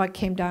Jenaba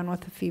came down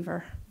with a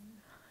fever.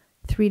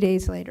 3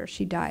 days later,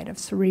 she died of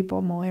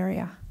cerebral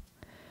malaria.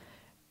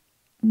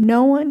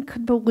 No one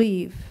could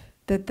believe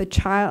that the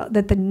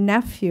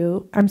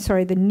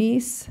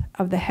niece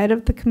of the head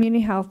of the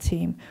community health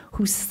team,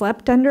 who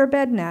slept under a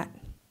bed net,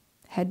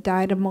 had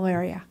died of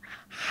malaria.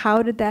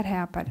 How did that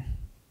happen?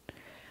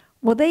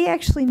 Well, they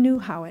actually knew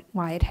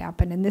why it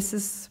happened, and this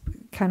is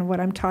kind of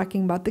what I'm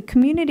talking about. The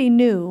community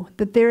knew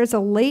that there is a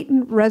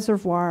latent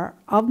reservoir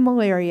of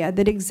malaria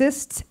that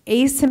exists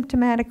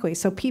asymptomatically,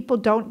 so people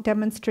don't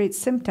demonstrate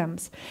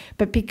symptoms.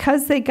 But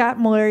because they got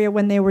malaria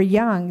when they were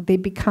young, they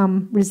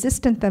become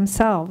resistant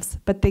themselves,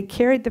 but they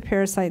carried the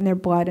parasite in their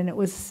blood, and it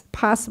was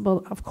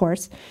possible, of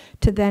course,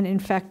 to then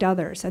infect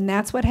others. And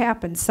that's what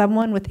happened.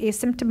 Someone with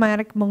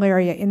asymptomatic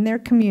malaria in their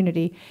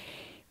community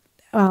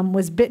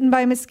was bitten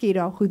by a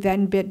mosquito, who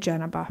then bit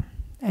Jenaba,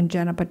 and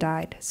Jenaba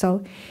died.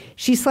 So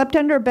she slept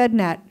under a bed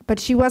net, but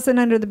she wasn't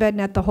under the bed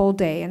net the whole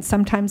day, and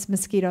sometimes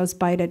mosquitoes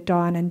bite at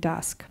dawn and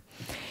dusk.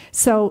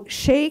 So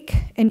Sheikh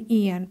and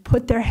Ian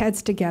put their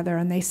heads together,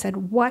 and they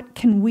said, what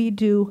can we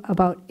do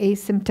about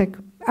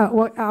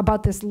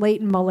about this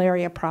latent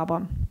malaria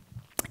problem?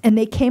 And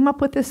they came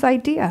up with this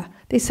idea.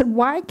 They said,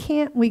 why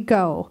can't we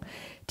go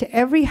to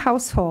every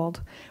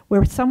household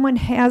where someone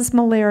has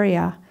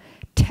malaria,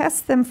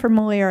 test them for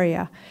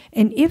malaria,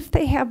 and if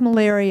they have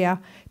malaria,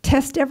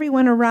 test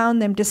everyone around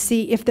them to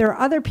see if there are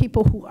other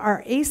people who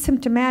are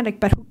asymptomatic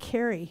but who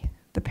carry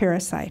the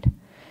parasite.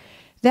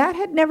 That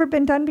had never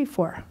been done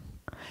before.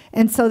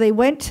 And so they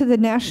went to the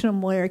National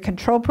Malaria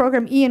Control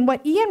Program.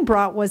 What Ian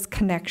brought was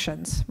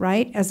connections,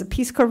 right? As a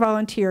Peace Corps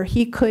volunteer,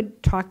 he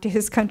could talk to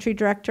his country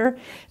director.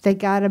 They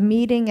got a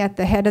meeting with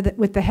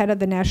the head of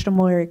the National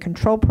Malaria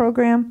Control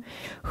Program,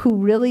 who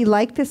really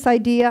liked this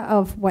idea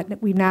of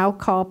what we now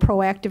call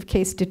proactive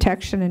case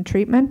detection and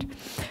treatment.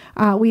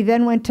 We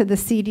then went to the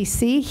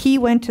CDC. He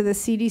went to the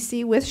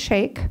CDC with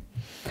Sheikh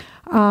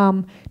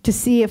to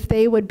see if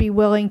they would be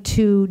willing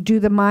to do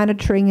the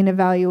monitoring and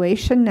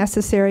evaluation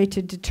necessary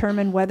to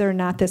determine whether or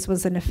not this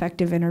was an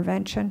effective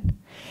intervention.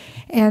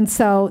 And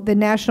so the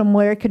National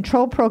Malaria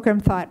Control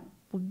Program thought,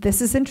 well,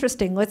 this is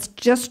interesting. Let's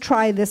just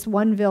try this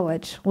one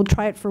village. We'll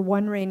try it for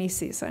one rainy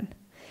season.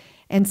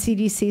 And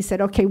CDC said,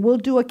 okay, we'll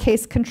do a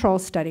case control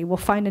study. We'll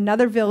find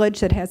another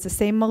village that has the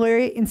same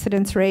malaria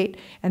incidence rate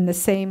and the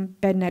same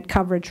bed net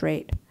coverage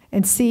rate,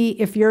 and see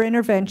if your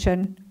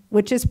intervention,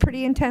 which is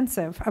pretty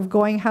intensive, of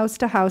going house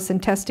to house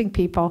and testing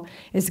people,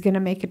 is going to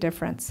make a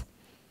difference.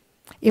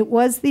 It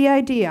was the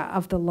idea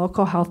of the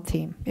local health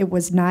team. It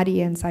was not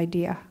Ian's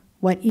idea.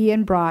 What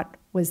Ian brought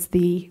was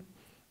the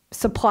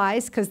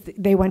supplies, because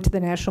they went to the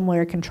National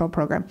Malaria Control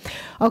Program.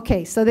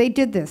 Okay, so they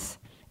did this.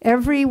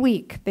 Every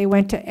week, they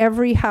went to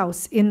every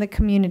house in the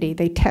community.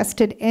 They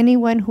tested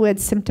anyone who had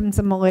symptoms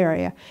of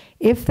malaria.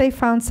 If they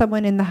found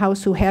someone in the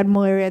house who had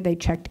malaria, they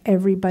checked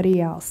everybody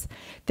else.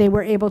 They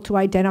were able to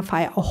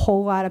identify a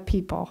whole lot of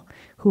people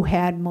who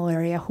had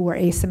malaria, who were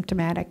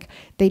asymptomatic.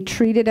 They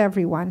treated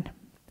everyone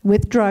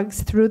with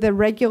drugs through the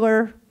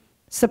regular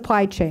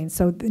supply chain.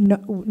 So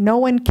no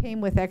one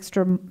came with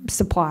extra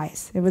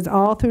supplies. It was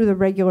all through the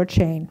regular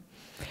chain.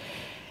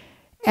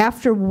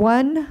 After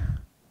one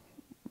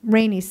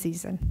rainy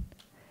season,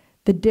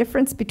 the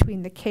difference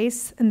between the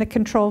case and the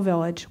control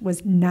village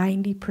was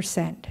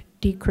 90%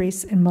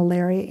 decrease in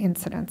malaria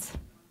incidence.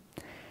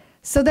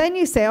 So then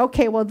you say,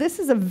 okay, well, this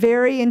is a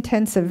very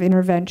intensive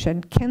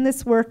intervention. Can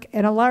this work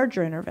in a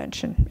larger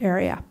intervention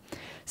area?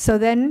 So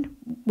then,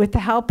 with the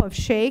help of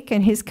Sheikh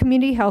and his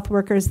community health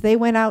workers, they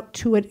went out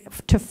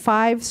to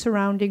 5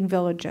 surrounding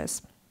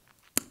villages.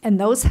 And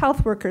those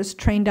health workers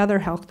trained other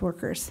health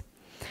workers.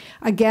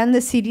 Again, the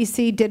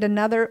CDC did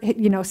another,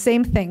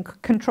 same thing,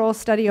 control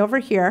study over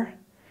here.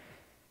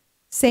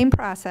 Same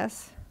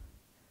process.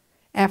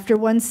 After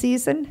 1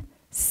 season,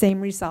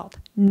 same result,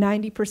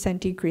 90%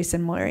 decrease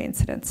in malaria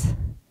incidence.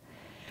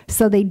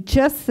 So they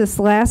just this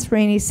last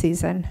rainy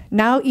season,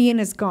 now Ian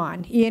is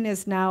gone. Ian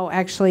is now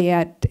actually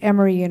at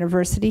Emory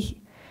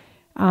University.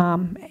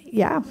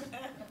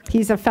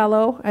 He's a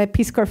fellow, a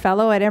Peace Corps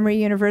fellow at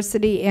Emory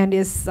University, and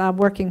is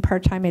working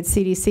part-time at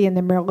CDC in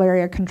the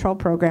malaria control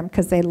program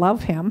because they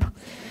love him.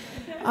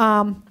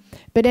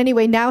 But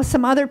anyway, now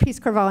some other Peace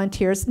Corps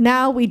volunteers.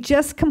 Now we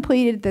just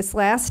completed this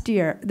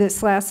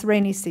last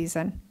rainy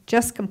season,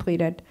 just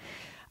completed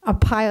a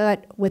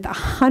pilot with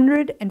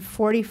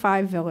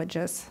 145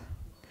 villages.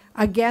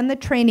 Again, the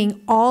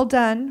training all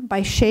done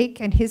by Sheikh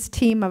and his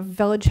team of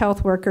village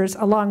health workers,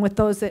 along with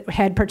those that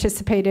had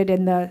participated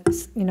in the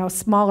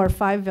smaller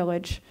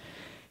 5-village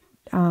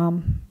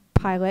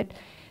pilot.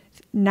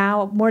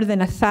 Now more than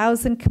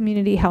 1,000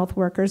 community health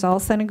workers, all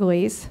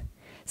Senegalese,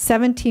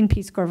 17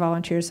 Peace Corps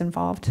volunteers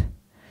involved.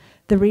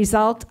 The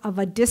result of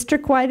a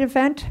district-wide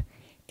event,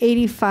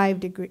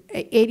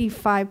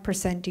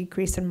 85%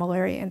 decrease in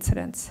malaria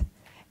incidence.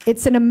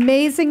 It's an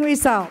amazing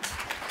result.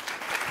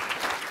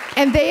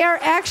 And they are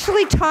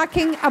actually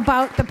talking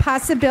about the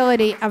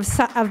possibility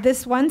of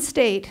this one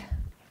state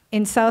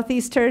in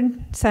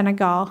southeastern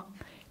Senegal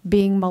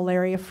being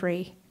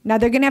malaria-free. Now,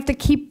 they're going to have to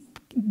keep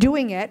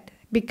doing it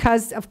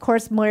because, of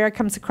course, malaria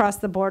comes across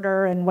the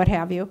border and what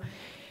have you.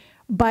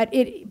 But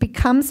it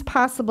becomes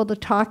possible to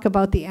talk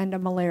about the end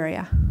of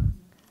malaria.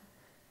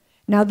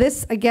 Now,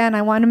 this, again,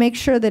 I want to make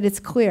sure that it's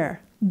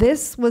clear.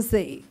 This was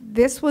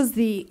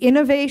the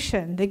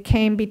innovation that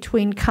came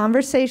between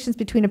conversations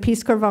between a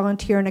Peace Corps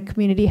volunteer and a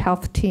community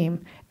health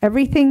team.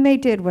 Everything they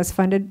did was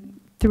funded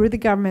through the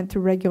government,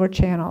 through regular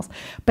channels.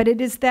 But it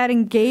is that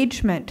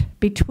engagement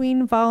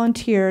between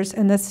volunteers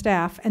and the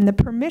staff and the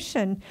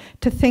permission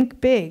to think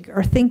big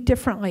or think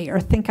differently or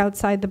think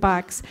outside the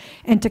box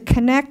and to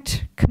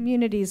connect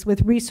communities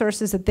with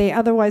resources that they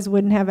otherwise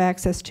wouldn't have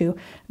access to.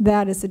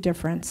 That is the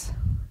difference.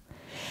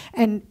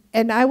 And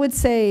I would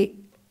say,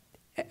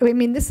 I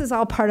mean, this is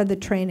all part of the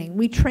training.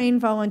 We train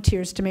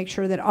volunteers to make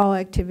sure that all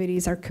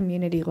activities are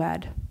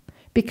community-led.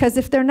 Because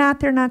if they're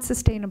not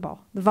sustainable.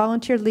 The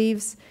volunteer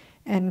leaves,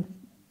 and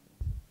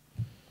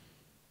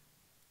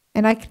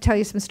I could tell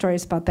you some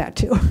stories about that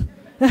too.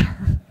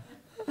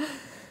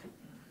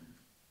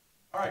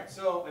 All right,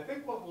 so I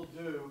think what we'll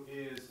do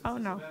is, since this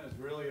event is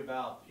really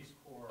about Peace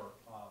Corps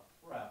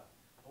Prep,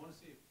 I want to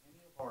see if any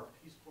of our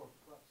Peace Corps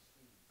Prep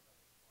students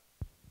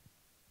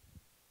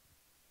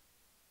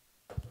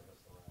have a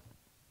question.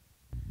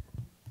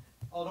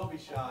 Oh, don't be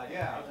shy.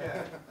 Yeah,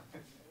 okay.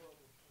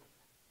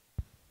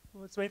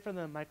 Let's wait for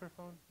the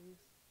microphone, please.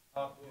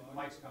 The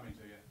mic's coming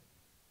to you.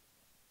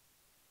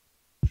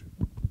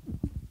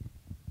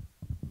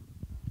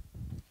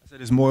 I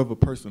said it's more of a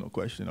personal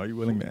question. Are you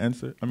willing to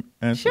answer?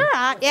 Sure,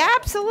 yeah,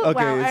 absolutely.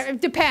 Okay, well, it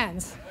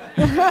depends.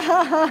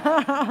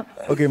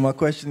 Okay, my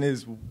question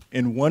is,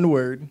 in one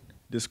word,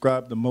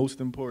 describe the most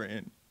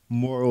important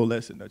moral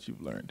lesson that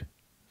you've learned.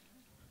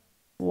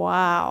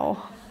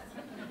 Wow.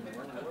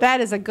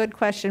 That is a good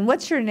question.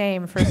 What's your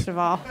name, first of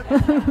all?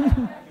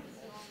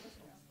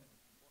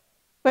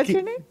 What's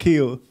your name?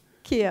 Keel.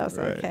 Keels,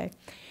 Right. okay.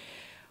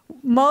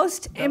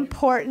 Most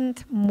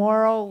important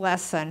moral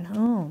lesson.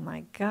 Oh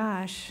my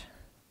gosh.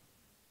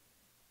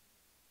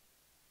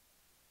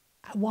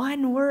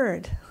 One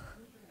word.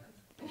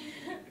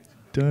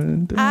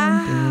 Dun, dun,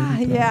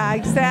 dun, yeah,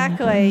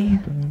 exactly.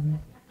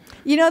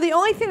 You know, the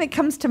only thing that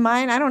comes to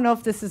mind, I don't know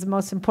if this is the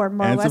most important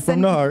moral Answer lesson.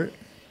 from the heart.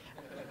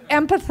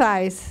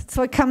 Empathize. It's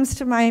what comes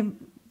to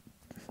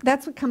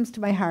that's what comes to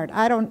my heart.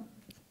 I don't.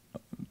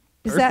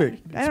 Is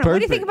Perfect. that? I don't know. What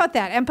do you think about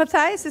that?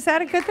 Empathize? Is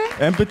that a good thing?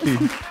 Empathy.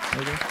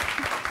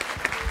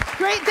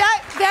 Great.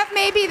 That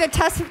may be the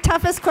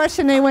toughest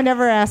question anyone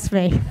ever asked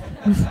me.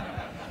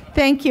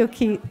 Thank you,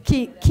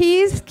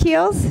 Keels?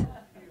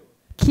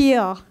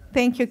 Keel.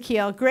 Thank you,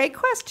 Keel. Great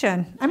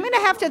question. I'm going to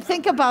have to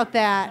think about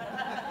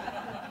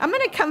that. I'm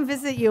going to come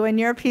visit you and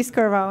you're a Peace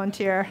Corps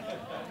volunteer.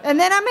 And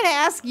then I'm going to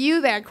ask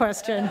you that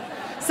question.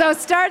 So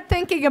start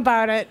thinking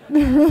about it.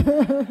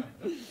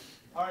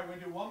 All right, we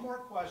do one more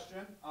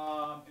question.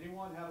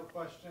 Anyone have a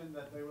question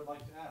that they would like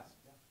to ask?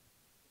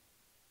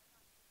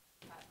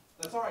 Yeah.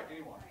 That's all right,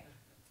 anyone.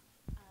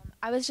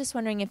 I was just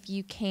wondering if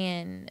you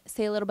can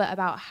say a little bit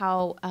about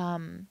how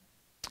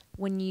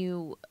when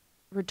you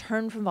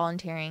return from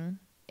volunteering,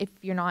 if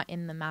you're not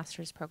in the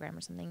master's program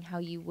or something, how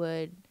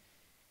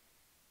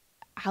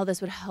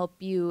this would help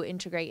you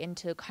integrate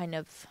into kind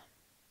of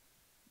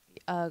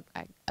a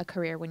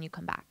career when you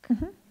come back.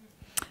 Mm-hmm.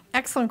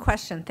 Excellent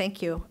question.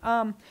 Thank you.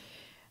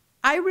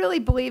 I really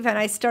believe, and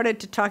I started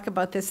to talk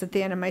about this at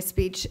the end of my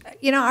speech,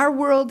 you know, our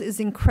world is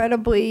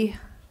incredibly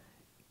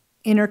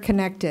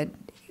interconnected.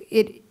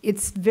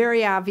 It's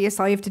very obvious.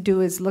 All you have to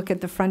do is look at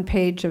the front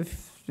page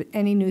of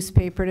any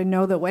newspaper to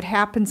know that what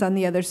happens on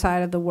the other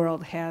side of the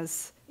world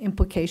has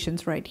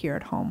implications right here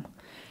at home.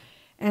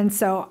 And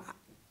so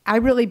I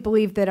really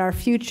believe that our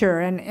future,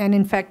 and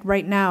in fact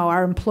right now,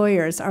 our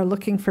employers are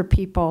looking for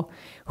people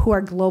who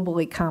are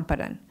globally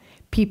competent,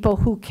 people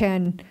who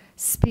can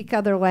speak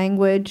other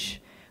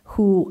language,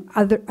 who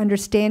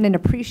understand and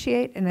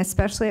appreciate, and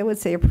especially I would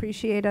say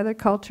appreciate other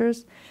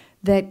cultures,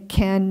 that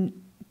can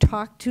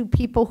talk to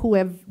people who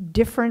have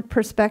different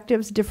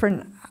perspectives,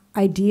 different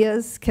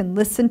ideas, can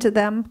listen to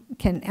them,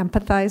 can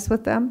empathize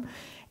with them,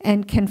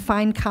 and can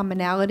find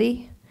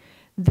commonality,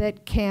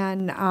 that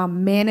can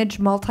manage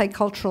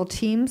multicultural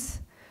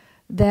teams,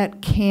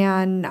 that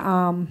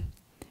can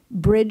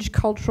bridge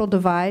cultural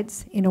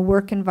divides in a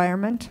work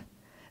environment.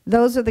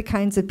 Those are the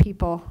kinds of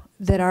people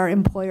that our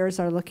employers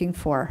are looking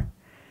for.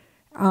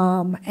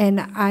 And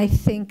I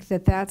think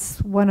that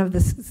that's one of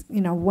the, you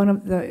know, one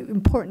of the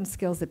important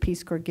skills that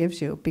Peace Corps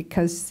gives you,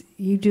 because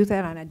you do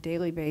that on a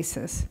daily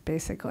basis,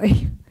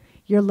 basically.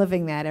 You're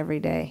living that every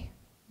day,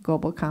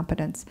 global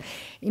competence.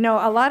 You know,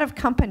 a lot of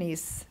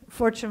companies,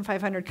 Fortune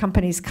 500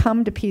 companies,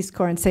 come to Peace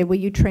Corps and say, will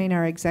you train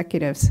our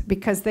executives?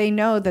 Because they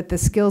know that the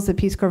skills that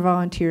Peace Corps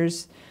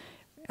volunteers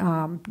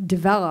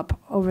develop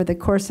over the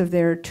course of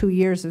their 2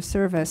 years of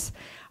service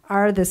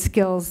are the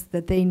skills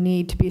that they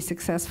need to be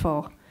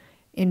successful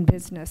in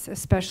business,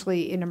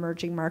 especially in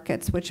emerging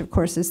markets, which of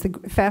course is the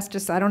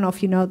fastest, I don't know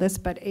if you know this,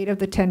 but 8 of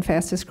the 10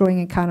 fastest growing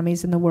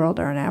economies in the world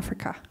are in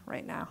Africa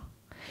right now.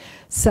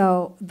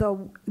 So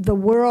the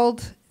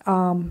world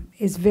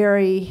is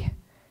very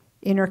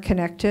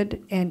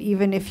interconnected, and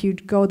even if you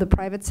go the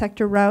private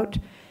sector route,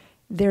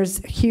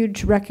 there's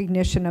huge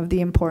recognition of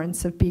the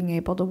importance of being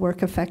able to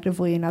work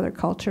effectively in other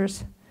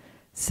cultures.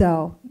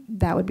 So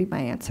that would be my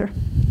answer.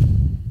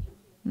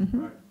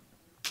 Mm-hmm.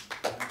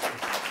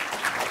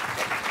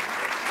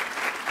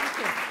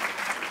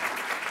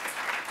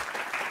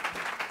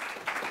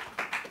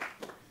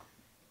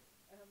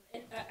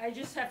 I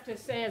just have to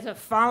say, as a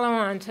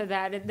follow-on to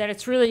that, that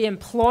it's really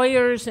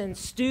employers and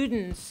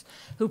students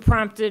who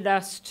prompted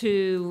us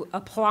to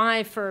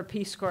apply for a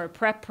Peace Corps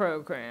Prep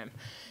program,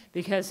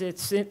 because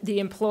it's the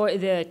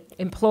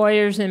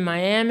employers in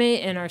Miami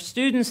and our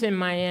students in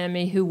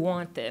Miami who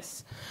want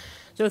this.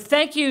 So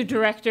thank you,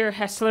 Director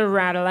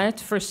Hessler-Radelet,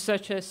 for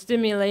such a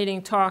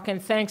stimulating talk,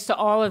 and thanks to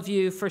all of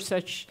you for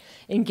such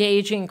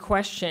engaging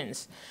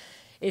questions.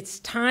 It's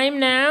time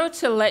now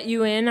to let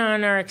you in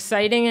on our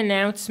exciting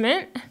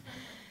announcement.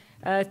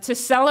 To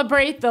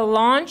celebrate the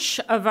launch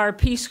of our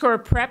Peace Corps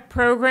Prep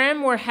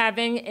program, we're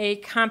having a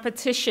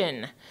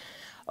competition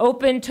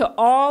open to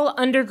all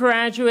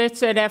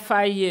undergraduates at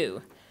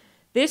FIU.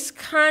 This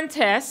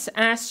contest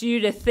asks you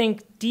to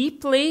think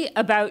deeply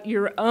about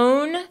your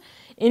own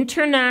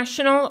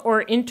international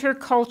or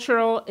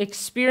intercultural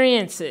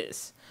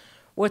experiences.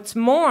 What's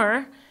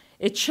more,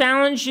 it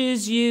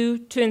challenges you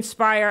to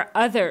inspire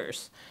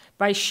others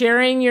by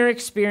sharing your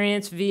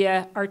experience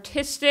via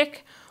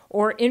artistic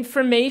or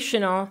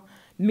informational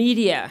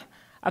media.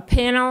 A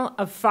panel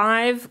of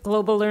 5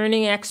 global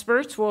learning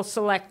experts will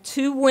select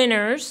 2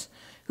 winners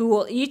who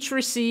will each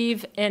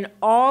receive an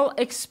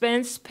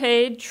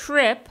all-expense-paid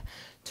trip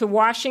to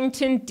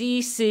Washington,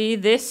 D.C.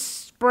 this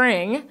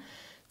spring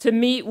to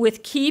meet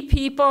with key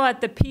people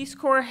at the Peace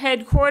Corps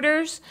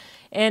headquarters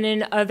and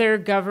in other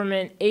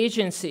government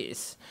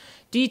agencies.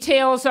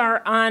 Details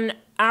are on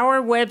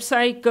our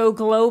website,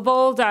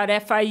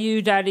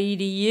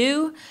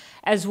 goglobal.fiu.edu,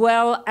 as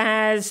well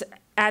as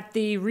at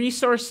the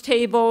resource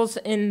tables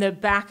in the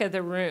back of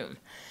the room.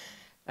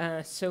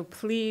 So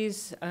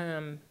please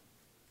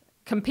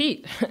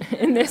compete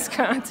in this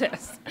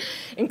contest.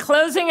 In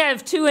closing, I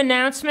have 2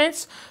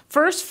 announcements.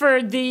 First,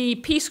 for the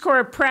Peace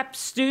Corps Prep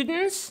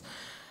students,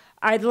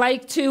 I'd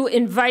like to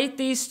invite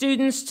these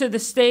students to the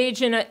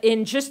stage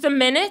in just a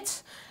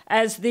minute,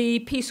 as the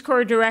Peace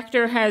Corps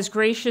director has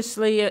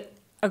graciously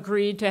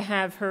agreed to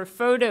have her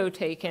photo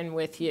taken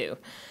with you.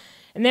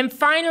 And then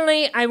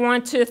finally, I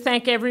want to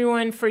thank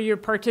everyone for your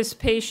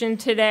participation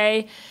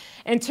today,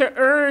 and to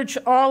urge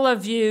all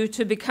of you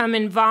to become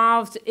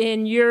involved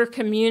in your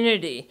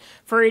community,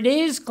 for it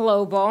is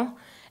global,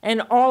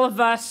 and all of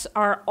us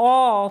are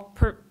all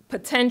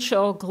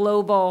potential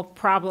global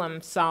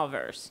problem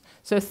solvers.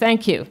 So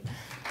thank you.